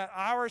that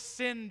our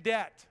sin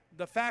debt,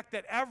 the fact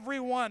that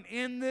everyone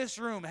in this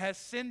room has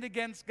sinned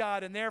against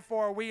God and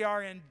therefore we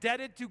are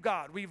indebted to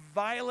God, we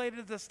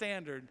violated the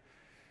standard,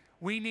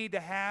 we need to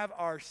have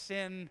our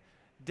sin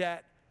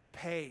debt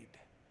paid.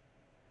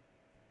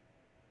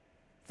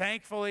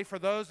 Thankfully, for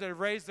those that have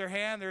raised their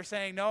hand, they're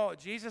saying, no,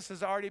 Jesus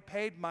has already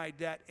paid my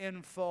debt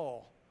in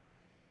full.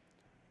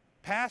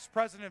 Past,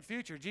 present, and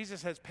future,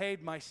 Jesus has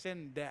paid my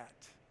sin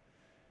debt.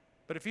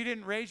 But if you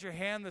didn't raise your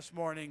hand this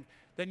morning,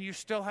 then you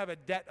still have a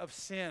debt of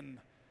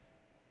sin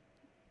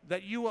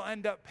that you will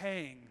end up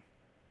paying,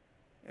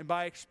 and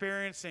by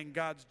experiencing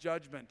God's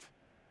judgment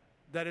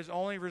that is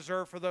only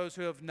reserved for those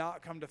who have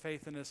not come to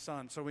faith in His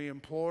Son. So we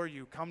implore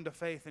you, come to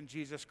faith in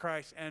Jesus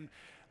Christ and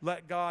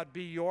let God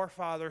be your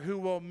Father who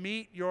will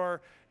meet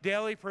your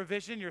daily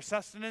provision, your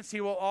sustenance. He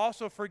will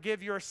also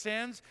forgive your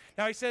sins.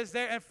 Now He says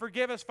there, and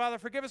forgive us, Father,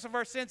 forgive us of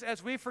our sins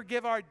as we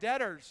forgive our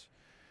debtors.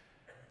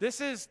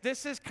 This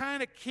is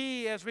kind of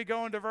key as we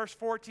go into verse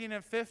 14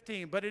 and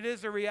 15, but it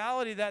is a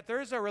reality that there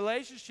is a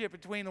relationship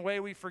between the way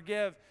we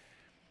forgive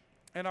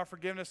and our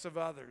forgiveness of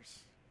others.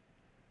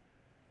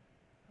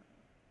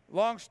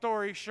 Long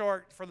story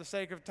short, for the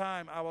sake of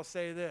time, I will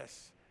say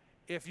this.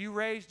 If you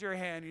raised your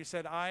hand, you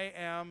said, I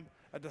am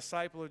a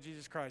disciple of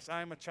Jesus Christ,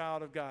 I am a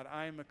child of God,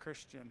 I am a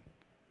Christian,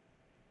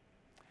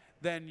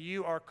 then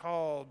you are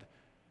called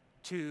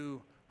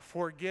to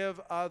forgive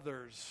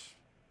others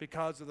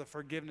because of the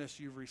forgiveness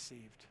you've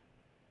received.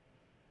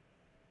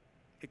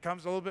 It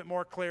comes a little bit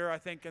more clear, I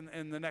think,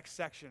 in the next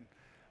section.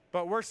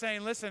 But we're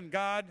saying, listen,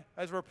 God,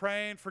 as we're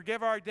praying,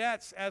 forgive our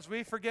debts as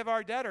we forgive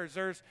our debtors.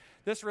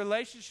 This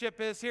relationship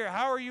is here.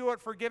 How are you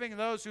at forgiving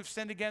those who've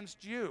sinned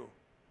against you?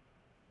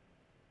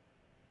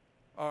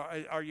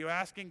 Are you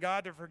asking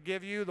God to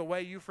forgive you the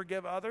way you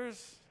forgive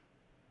others?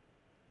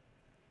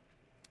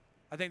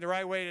 I think the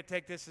right way to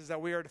take this is that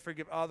we are to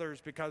forgive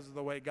others because of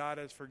the way God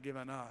has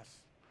forgiven us.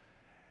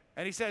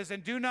 And He says,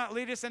 and do not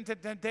lead us into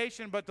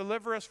temptation, but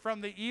deliver us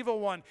from the evil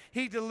one.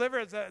 He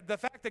delivers, the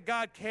fact that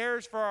God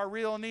cares for our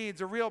real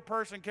needs, a real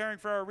person caring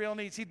for our real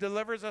needs, He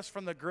delivers us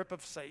from the grip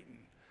of Satan.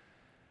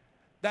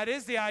 That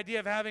is the idea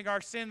of having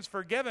our sins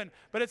forgiven,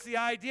 but it's the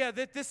idea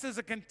that this is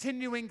a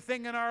continuing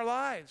thing in our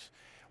lives.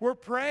 We're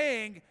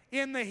praying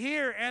in the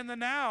here and the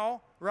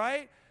now,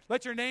 right?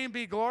 Let your name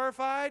be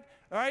glorified,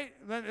 right?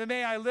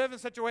 May I live in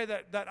such a way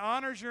that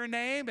honors your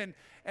name and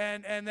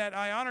that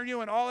I honor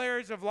you in all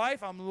areas of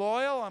life. I'm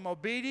loyal, I'm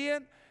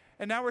obedient.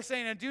 And now we're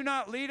saying, and do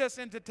not lead us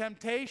into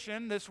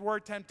temptation. This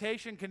word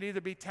temptation can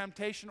either be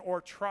temptation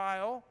or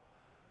trial.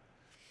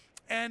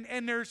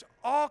 And there's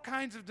all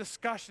kinds of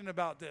discussion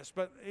about this.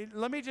 But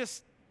let me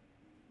just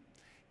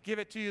give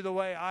it to you the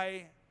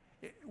way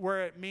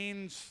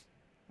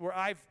where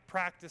I've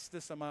practiced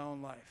this in my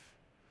own life.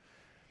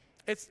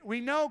 We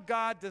know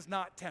God does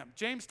not tempt.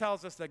 James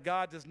tells us that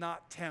God does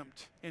not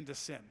tempt into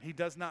sin. He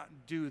does not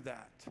do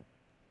that.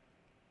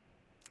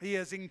 He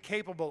is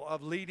incapable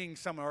of leading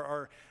someone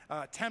or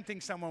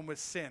tempting someone with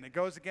sin. It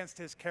goes against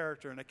His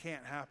character and it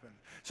can't happen.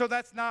 So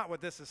that's not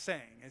what this is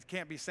saying. It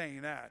can't be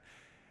saying that.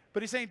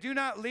 But He's saying, do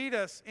not lead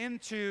us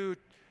into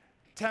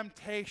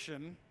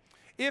temptation.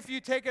 If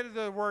you take it to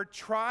the word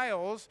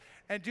trials,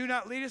 and do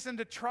not lead us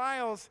into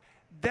trials,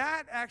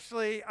 that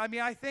actually,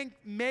 I think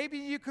maybe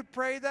you could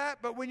pray that,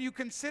 but when you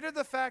consider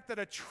the fact that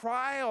a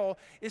trial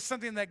is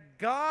something that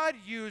God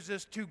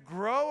uses to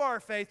grow our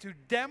faith, to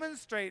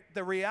demonstrate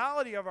the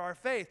reality of our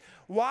faith,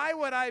 why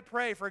would I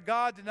pray for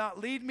God to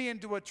not lead me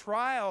into a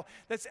trial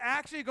that's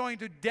actually going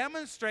to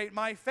demonstrate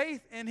my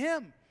faith in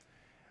Him,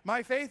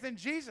 my faith in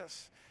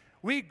Jesus?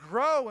 We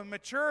grow and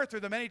mature through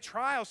the many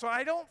trials, so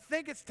I don't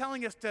think it's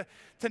telling us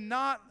to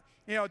not,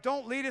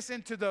 don't lead us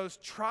into those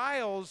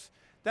trials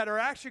that are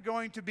actually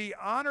going to be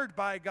honored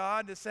by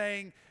God, to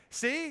saying,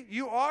 see,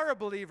 you are a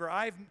believer.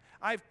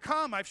 I've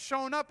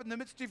shown up in the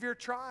midst of your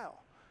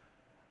trial.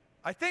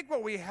 I think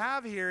what we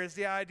have here is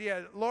the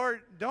idea, Lord,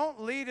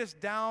 don't lead us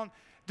down,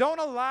 don't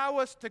allow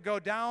us to go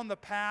down the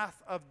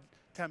path of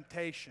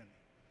temptation.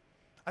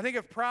 I think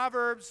of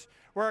Proverbs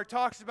where it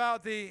talks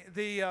about the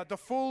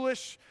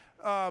foolish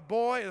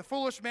boy, the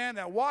foolish man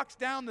that walks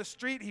down the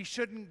street he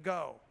shouldn't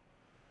go.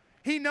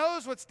 He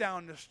knows what's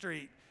down the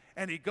street,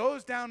 and he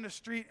goes down the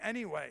street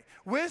anyway.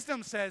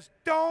 Wisdom says,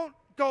 don't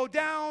go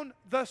down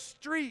the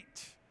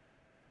street.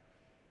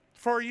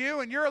 For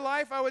you in your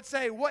life, I would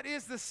say, what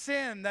is the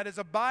sin that is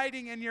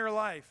abiding in your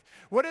life?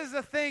 What is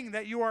the thing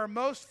that you are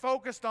most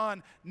focused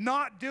on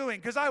not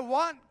doing? Because I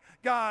want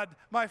God,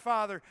 my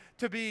Father,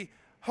 to be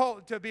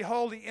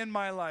holy in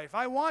my life.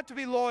 I want to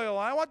be loyal.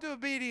 I want to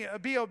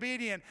be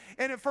obedient.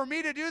 And for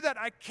me to do that,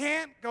 I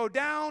can't go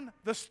down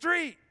the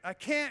street. I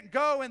can't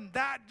go in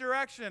that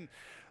direction.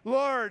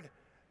 Lord,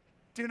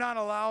 do not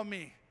allow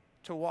me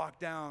to walk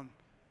down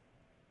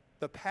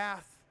the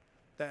path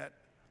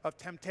of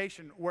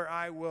temptation where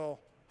I will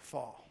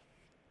fall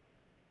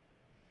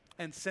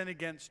and sin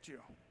against you.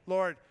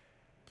 Lord,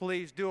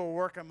 please do a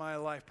work in my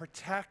life.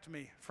 Protect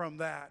me from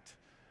that.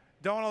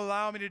 Don't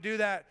allow me to do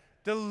that.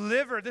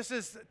 Deliver. This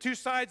is two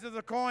sides of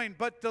the coin,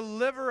 but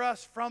deliver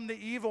us from the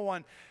evil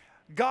one.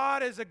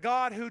 God is a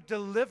God who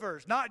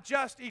delivers, not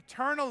just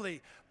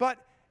eternally, but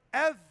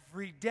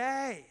every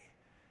day.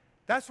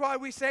 That's why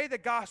we say the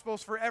gospel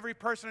is for every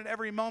person at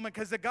every moment,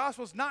 because the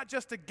gospel is not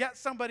just to get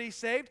somebody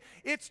saved,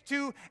 it's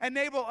to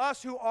enable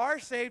us who are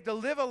saved to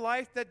live a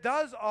life that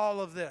does all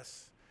of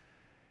this.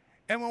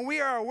 And when we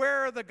are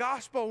aware of the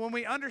gospel, when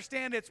we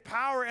understand its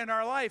power in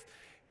our life,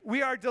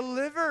 we are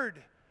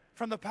delivered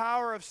from the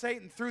power of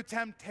Satan through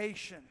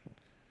temptation.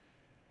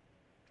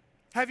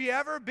 Have you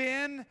ever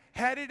been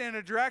headed in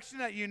a direction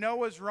that you know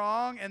was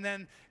wrong, and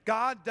then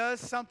God does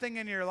something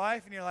in your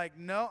life, and you're like,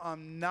 no,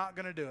 I'm not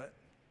going to do it?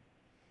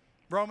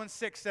 Romans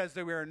 6 says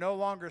that we are no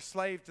longer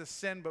slaves to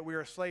sin, but we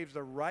are slaves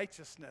to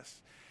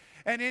righteousness.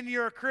 And in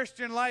your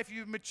Christian life,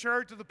 you've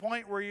matured to the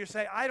point where you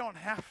say, I don't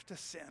have to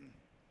sin.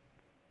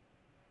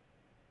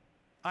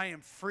 I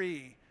am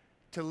free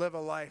to live a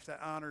life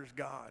that honors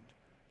God.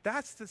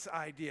 That's this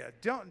idea.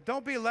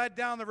 Don't be led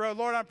down the road.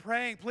 Lord, I'm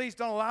praying. Please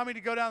don't allow me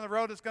to go down the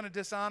road that's going to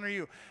dishonor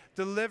you.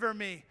 Deliver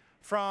me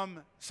from,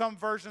 some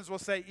versions will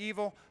say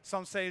evil.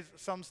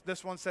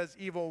 This one says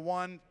evil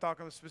one,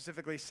 talking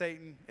specifically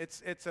Satan.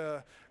 It's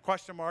a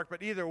question mark,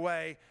 but either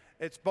way,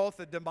 it's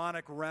both a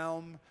demonic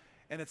realm,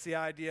 and it's the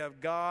idea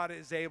of God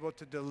is able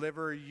to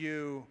deliver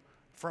you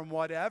from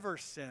whatever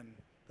sin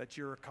that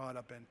you're caught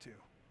up into.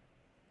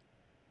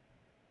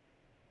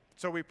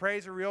 So we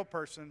praise a real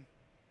person.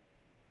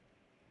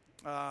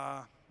 We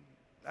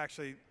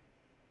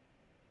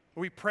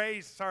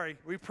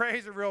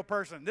praise a real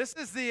person. This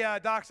is the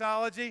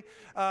doxology,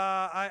 which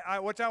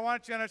I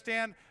want you to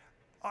understand.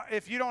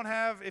 If you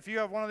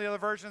have one of the other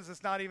versions,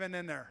 it's not even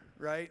in there,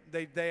 right?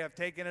 They have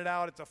taken it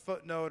out. It's a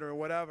footnote or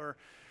whatever.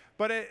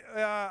 But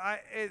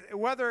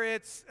whether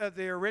it's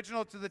the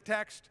original to the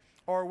text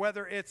or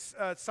whether it's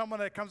someone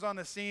that comes on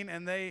the scene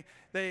and they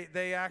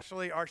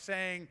actually are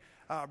saying,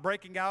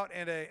 breaking out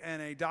in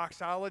a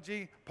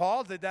doxology,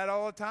 Paul did that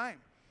all the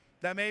time.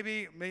 That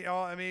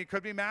it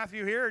could be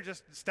Matthew here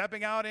just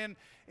stepping out in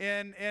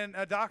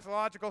a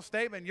doxological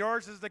statement.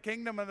 Yours is the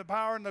kingdom and the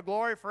power and the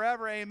glory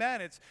forever. Amen.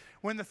 It's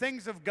when the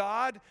things of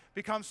God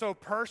become so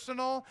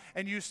personal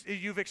and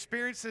you've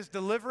experienced His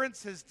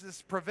deliverance,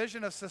 His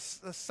provision of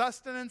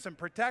sustenance and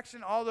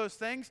protection, all those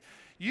things,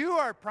 you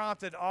are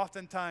prompted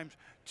oftentimes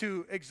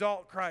to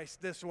exalt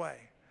Christ this way.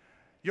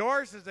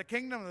 Yours is the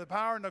kingdom and the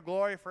power and the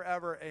glory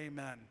forever.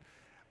 Amen.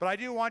 But I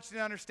do want you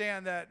to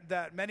understand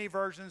that many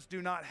versions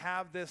do not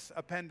have this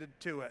appended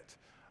to it,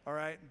 all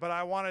right? But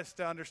I want us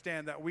to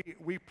understand that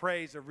we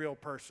praise a real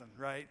person,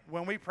 right?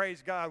 When we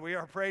praise God, we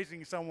are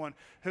praising someone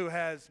who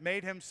has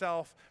made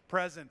Himself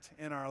present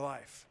in our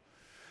life.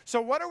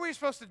 So what are we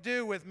supposed to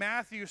do with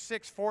Matthew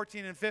 6,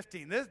 14, and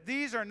 15?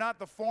 These are not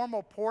the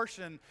formal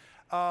portion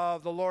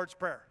of the Lord's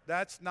Prayer.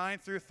 That's 9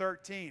 through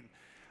 13.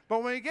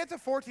 But when you get to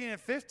 14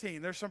 and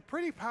 15, there's some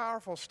pretty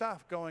powerful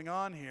stuff going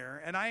on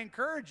here. And I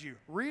encourage you,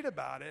 read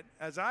about it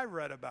as I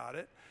read about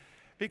it.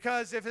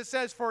 Because if it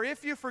says, for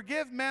if you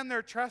forgive men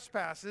their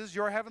trespasses,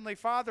 your heavenly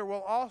Father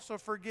will also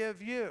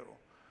forgive you.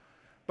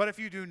 But if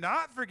you do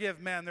not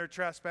forgive men their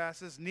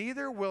trespasses,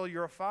 neither will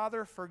your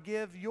Father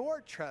forgive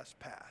your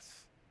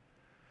trespass.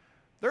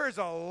 There is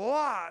a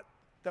lot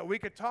that we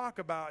could talk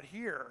about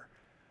here.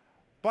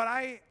 But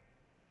I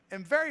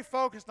am very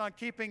focused on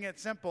keeping it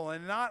simple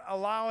and not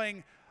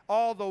allowing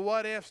all the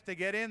what ifs to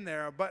get in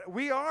there. But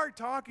we are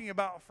talking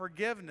about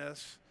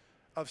forgiveness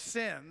of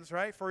sins,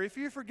 right? For if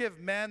you forgive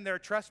men their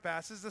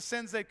trespasses, the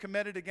sins they've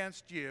committed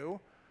against you,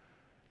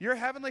 your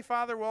heavenly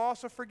Father will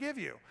also forgive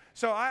you.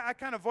 So I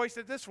kind of voiced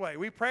it this way.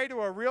 We pray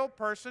to a real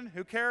person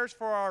who cares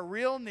for our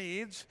real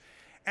needs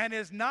and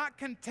is not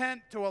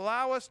content to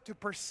allow us to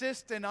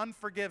persist in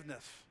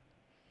unforgiveness.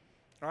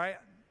 All right?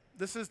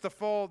 This is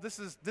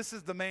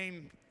the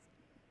main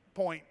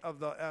point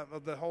of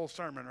the whole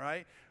sermon,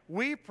 right?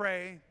 We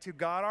pray to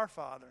God our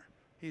Father.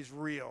 He's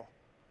real.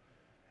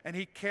 And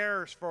He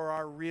cares for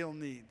our real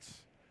needs.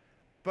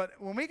 But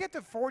when we get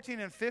to 14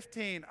 and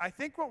 15, I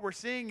think what we're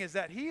seeing is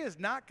that He is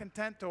not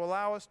content to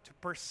allow us to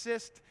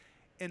persist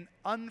in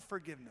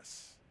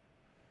unforgiveness.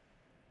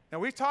 Now,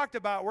 we've talked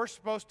about we're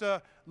supposed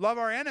to love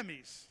our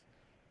enemies.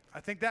 I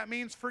think that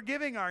means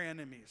forgiving our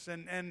enemies.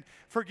 And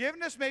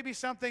forgiveness may be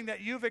something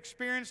that you've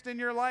experienced in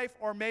your life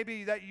or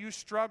maybe that you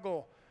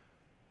struggle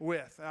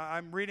with.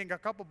 I'm reading a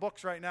couple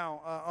books right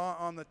now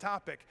on the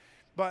topic.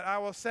 But I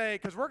will say,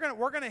 because we're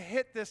going to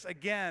hit this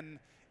again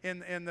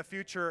in the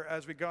future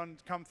as we come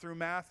through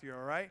Matthew,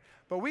 all right?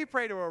 But we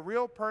pray to a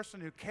real person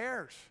who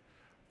cares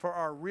for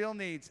our real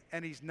needs,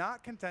 and He's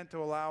not content to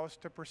allow us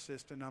to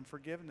persist in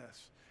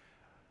unforgiveness.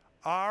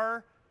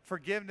 Our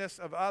forgiveness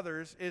of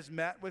others is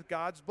met with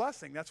God's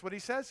blessing. That's what He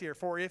says here.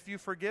 For if you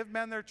forgive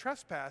men their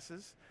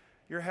trespasses,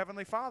 your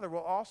heavenly Father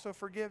will also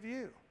forgive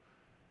you.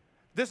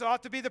 This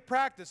ought to be the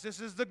practice. This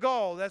is the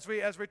goal. As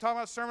we talk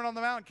about Sermon on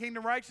the Mount,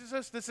 kingdom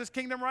righteousness, this is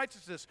kingdom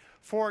righteousness.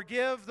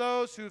 Forgive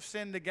those who've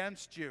sinned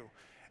against you,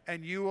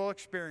 and you will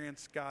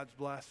experience God's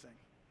blessing.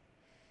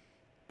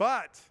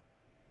 But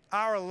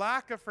our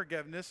lack of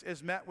forgiveness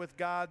is met with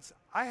God's...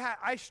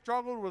 I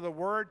struggled with a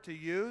word to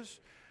use,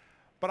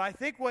 but I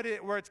think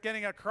where it's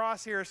getting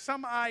across here is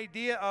some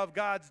idea of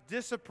God's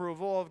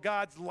disapproval, of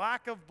God's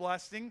lack of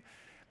blessing,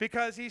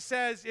 because He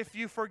says, if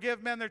you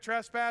forgive men their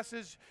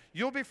trespasses,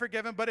 you'll be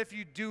forgiven. But if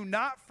you do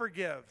not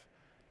forgive,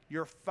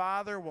 your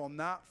Father will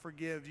not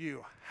forgive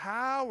you.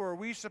 How are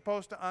we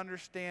supposed to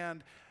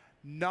understand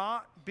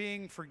not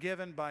being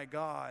forgiven by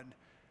God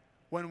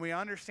when we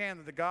understand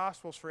that the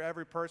gospel is for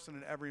every person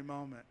at every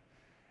moment.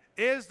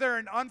 Is there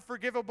an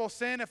unforgivable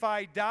sin if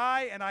I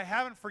die and I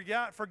haven't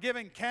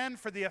forgiven Ken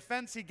for the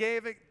offense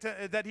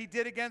that he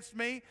did against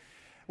me?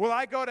 Will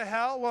I go to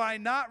hell? Will I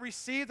not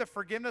receive the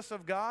forgiveness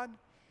of God?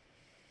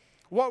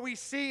 What we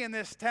see in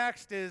this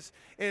text is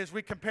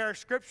we compare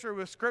Scripture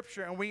with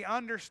Scripture, and we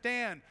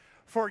understand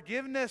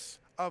forgiveness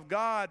of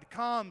God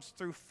comes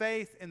through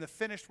faith in the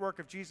finished work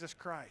of Jesus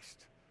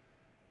Christ.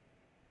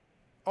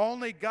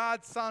 Only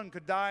God's Son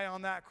could die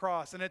on that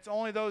cross, and it's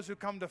only those who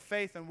come to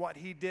faith in what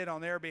He did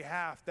on their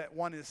behalf that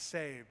one is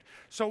saved.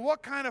 So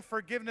what kind of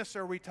forgiveness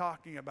are we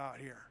talking about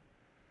here?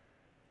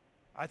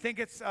 I think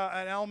it's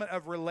an element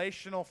of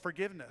relational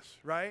forgiveness,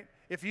 right?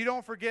 If you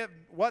don't forgive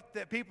what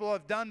the people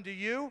have done to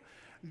you,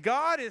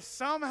 God is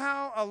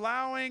somehow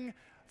allowing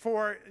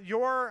for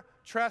your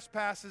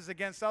trespasses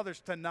against others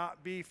to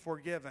not be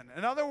forgiven.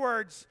 In other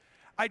words,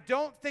 I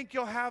don't think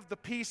you'll have the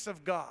peace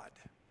of God.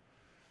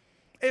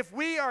 If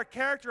we are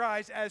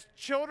characterized as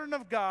children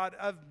of God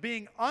of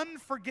being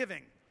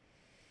unforgiving,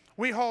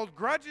 we hold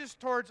grudges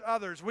towards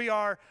others. We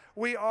are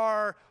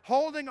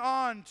holding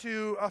on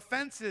to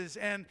offenses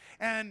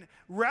and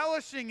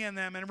relishing in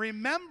them and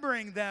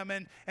remembering them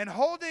and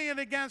holding it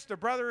against a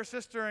brother or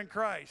sister in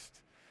Christ.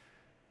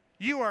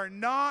 You are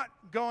not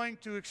going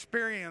to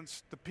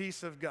experience the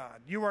peace of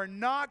God. You are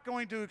not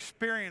going to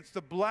experience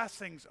the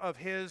blessings of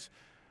His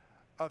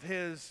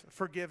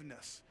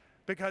forgiveness.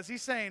 Because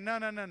He's saying, no.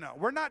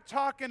 We're not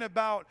talking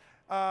about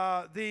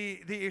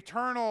the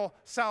eternal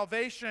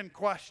salvation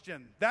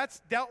question. That's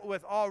dealt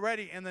with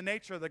already in the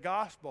nature of the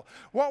gospel.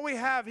 What we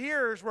have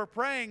here is we're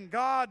praying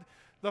God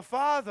the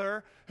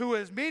Father, who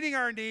is meeting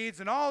our needs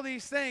and all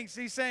these things.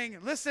 He's saying,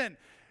 listen,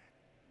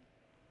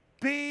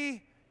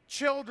 be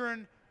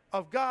children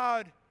of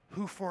God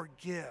who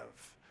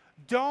forgive.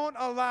 Don't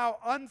allow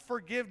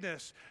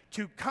unforgiveness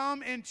to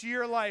come into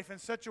your life in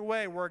such a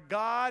way where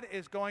God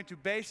is going to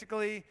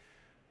basically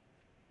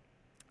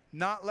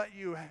not let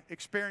you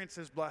experience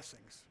His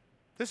blessings.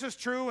 This is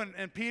true in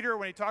Peter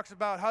when he talks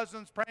about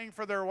husbands praying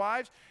for their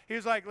wives.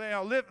 He's like,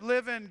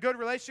 live in good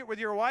relationship with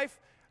your wife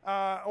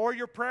or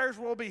your prayers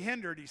will be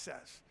hindered, he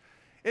says.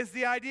 It's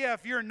the idea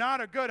if you're not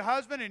a good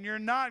husband and you're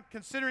not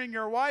considering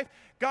your wife,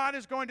 God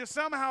is going to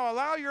somehow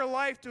allow your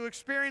life to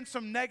experience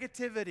some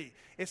negativity.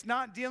 It's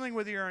not dealing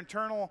with your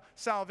eternal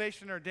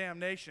salvation or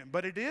damnation,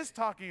 but it is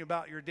talking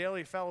about your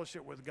daily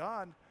fellowship with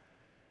God,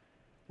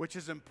 which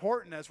is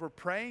important as we're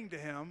praying to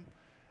Him.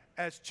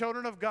 As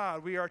children of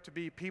God, we are to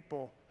be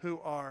people who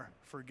are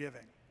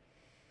forgiving.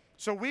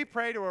 So we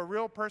pray to a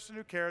real person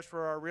who cares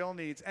for our real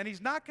needs, and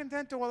He's not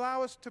content to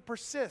allow us to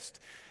persist.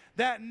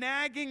 That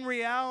nagging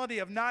reality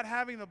of not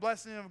having the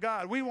blessing of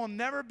God, we will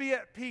never be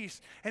at peace.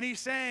 And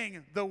He's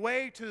saying the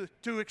way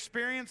to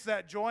experience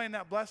that joy and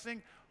that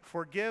blessing,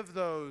 forgive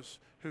those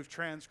who've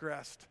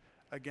transgressed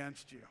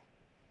against you.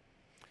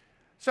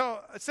 So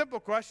a simple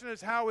question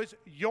is, how is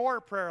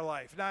your prayer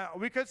life? Now,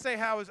 we could say,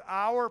 how is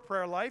our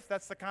prayer life?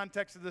 That's the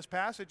context of this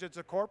passage. It's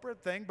a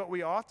corporate thing, but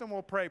we often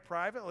will pray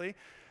privately.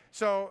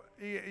 So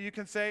you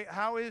can say,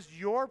 how is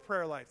your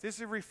prayer life?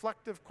 These are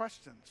reflective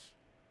questions.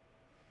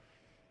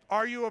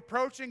 Are you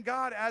approaching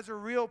God as a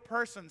real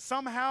person?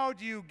 Somehow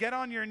do you get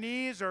on your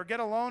knees or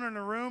get alone in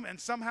a room and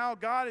somehow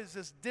God is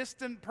this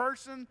distant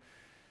person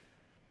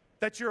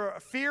that you're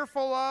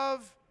fearful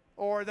of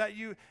or that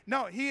you...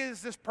 No, He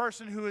is this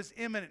person who is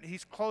imminent.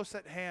 He's close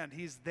at hand.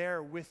 He's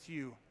there with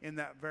you in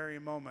that very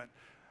moment.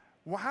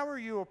 Well, how are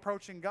you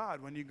approaching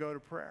God when you go to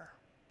prayer?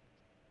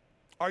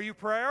 Are you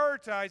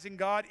prioritizing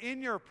God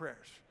in your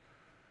prayers?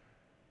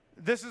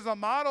 This is a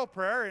model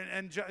prayer,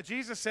 and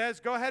Jesus says,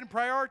 go ahead and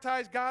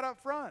prioritize God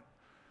up front.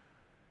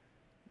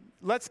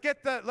 Let's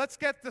get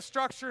the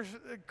structure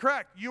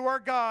correct. You are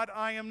God,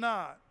 I am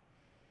not.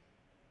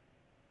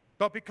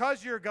 But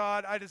because you're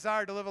God, I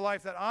desire to live a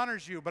life that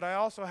honors you, but I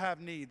also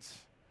have needs.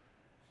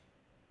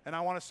 And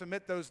I want to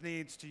submit those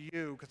needs to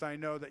you because I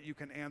know that you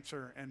can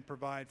answer and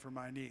provide for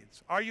my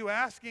needs. Are you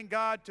asking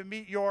God to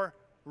meet your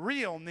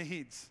real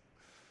needs?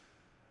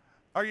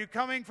 Are you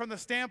coming from the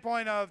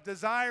standpoint of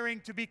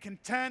desiring to be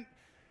content?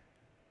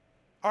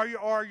 Are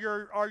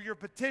your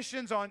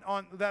petitions on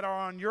that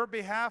are on your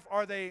behalf,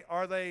 are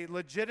they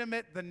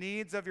legitimate, the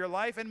needs of your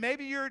life? And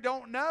maybe you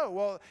don't know.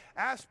 Well,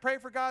 pray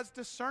for God's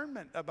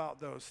discernment about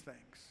those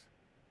things.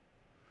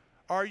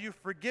 Are you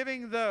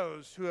forgiving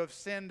those who have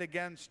sinned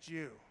against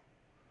you?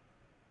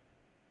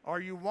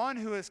 Are you one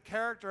who is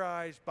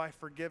characterized by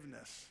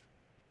forgiveness?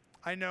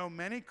 I know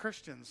many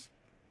Christians,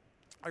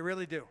 I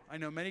really do. I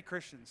know many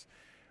Christians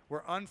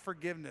where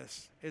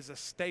unforgiveness is a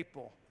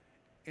staple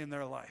in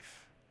their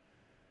life.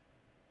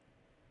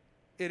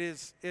 It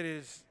is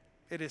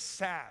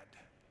sad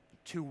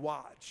to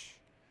watch.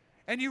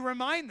 And you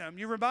remind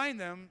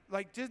them,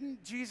 like,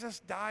 didn't Jesus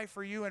die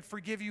for you and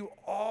forgive you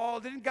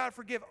all? Didn't God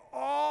forgive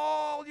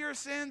all your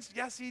sins?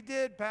 Yes, He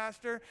did,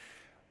 Pastor.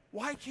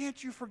 Why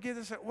can't you forgive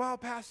this? Well,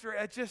 Pastor,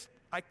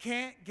 I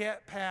can't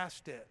get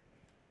past it.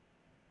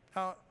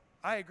 Now,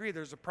 I agree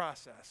there's a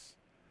process.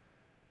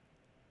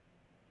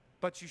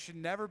 But you should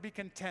never be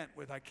content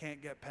with I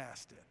can't get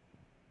past it.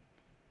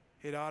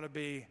 It ought to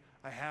be,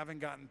 I haven't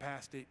gotten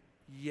past it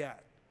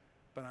yet,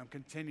 but I'm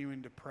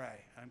continuing to pray.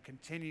 I'm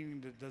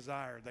continuing to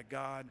desire that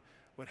God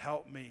would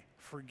help me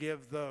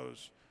forgive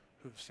those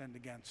who've sinned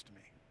against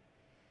me.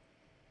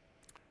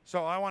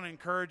 So I want to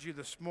encourage you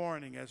this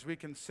morning as we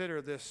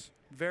consider this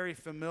very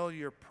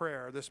familiar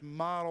prayer, this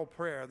model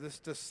prayer, this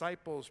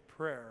disciples'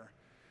 prayer.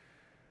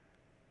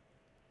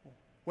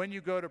 When you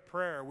go to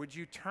prayer, would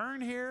you turn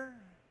here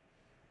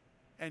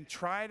and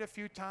try it a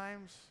few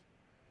times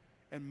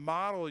and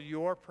model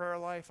your prayer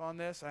life on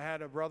this? I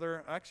had a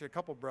brother, actually a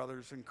couple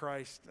brothers in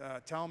Christ,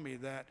 tell me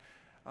that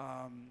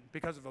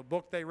because of a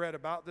book they read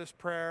about this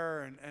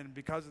prayer and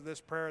because of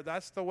this prayer,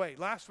 that's the way.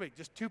 Last week,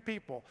 just two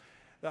people,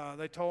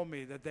 they told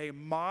me that they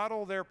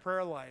model their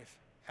prayer life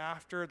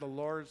after the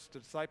Lord's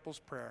disciples'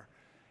 prayer,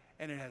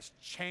 and it has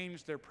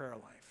changed their prayer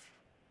life.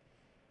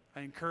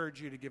 I encourage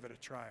you to give it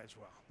a try as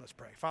well. Let's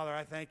pray. Father,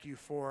 I thank you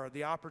for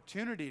the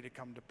opportunity to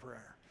come to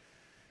prayer.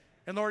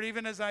 And Lord,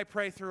 even as I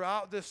pray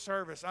throughout this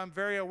service, I'm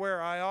very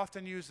aware I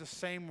often use the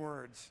same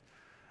words.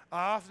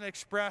 I often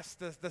express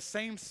the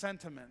same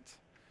sentiment.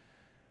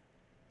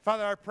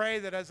 Father, I pray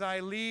that as I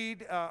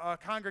lead a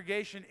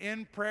congregation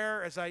in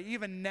prayer, as I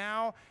even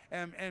now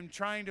am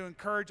trying to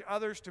encourage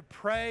others to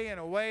pray in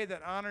a way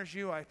that honors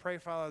you, I pray,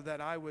 Father,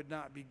 that I would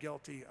not be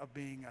guilty of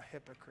being a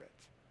hypocrite,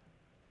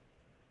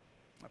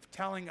 of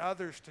telling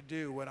others to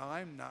do what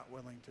I'm not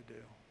willing to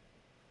do.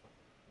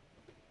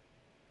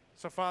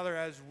 So, Father,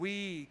 as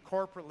we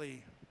corporately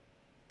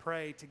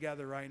pray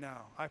together right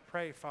now, I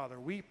pray, Father,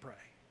 we pray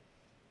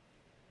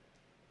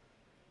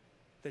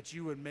that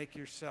you would make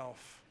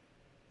yourself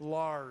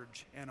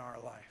large in our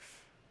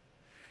life,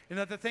 and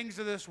that the things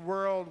of this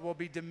world will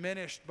be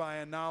diminished by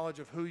a knowledge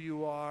of who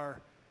you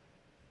are.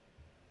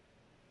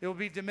 It will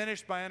be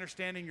diminished by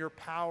understanding your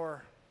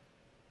power.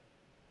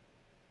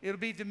 It'll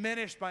be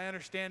diminished by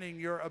understanding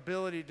your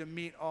ability to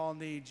meet all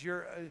needs.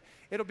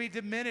 It'll be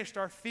diminished,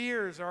 our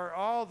fears,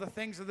 all the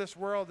things of this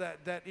world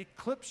that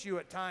eclipse you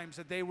at times,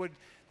 that they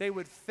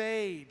would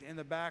fade in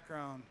the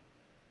background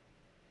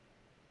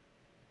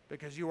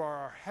because you are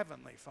our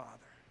heavenly Father.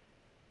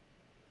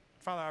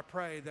 Father, I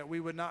pray that we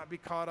would not be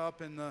caught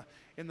up in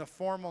the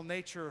formal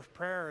nature of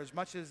prayer as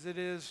much as it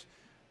is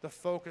the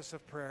focus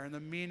of prayer and the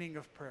meaning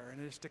of prayer,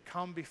 and it is to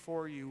come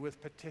before you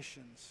with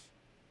petitions.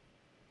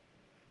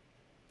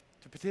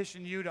 To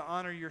petition you to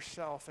honor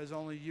yourself as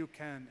only you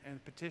can,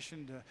 and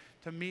petition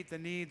to meet the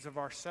needs of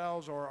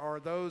ourselves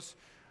or those,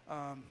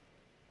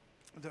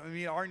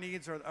 meet our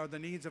needs or the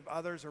needs of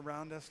others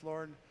around us,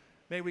 Lord.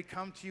 May we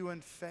come to you in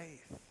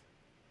faith.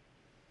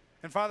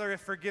 And Father,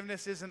 if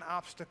forgiveness is an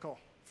obstacle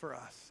for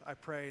us, I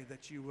pray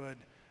that you would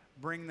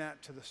bring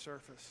that to the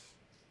surface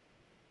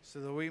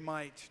so that we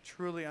might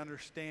truly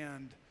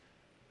understand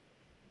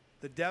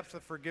the depth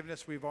of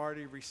forgiveness we've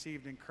already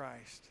received in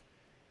Christ,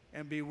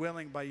 and be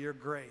willing by your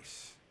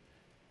grace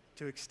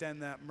to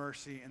extend that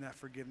mercy and that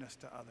forgiveness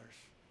to others.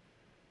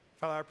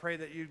 Father, I pray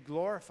that you'd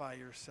glorify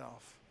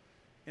yourself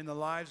in the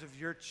lives of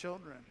your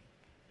children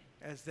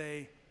as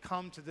they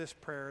come to this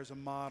prayer as a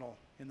model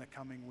in the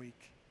coming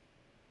week.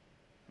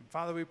 And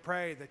Father, we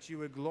pray that you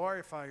would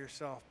glorify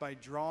yourself by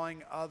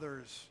drawing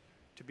others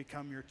to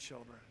become your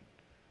children.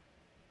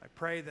 I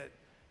pray that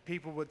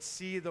people would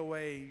see the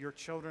way your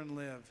children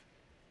live,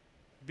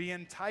 be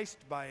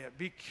enticed by it,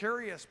 be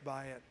curious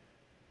by it,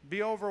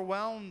 be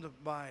overwhelmed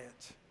by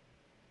it,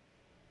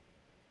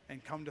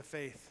 and come to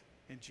faith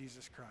in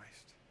Jesus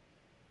Christ.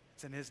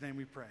 It's in his name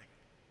we pray.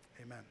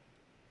 Amen.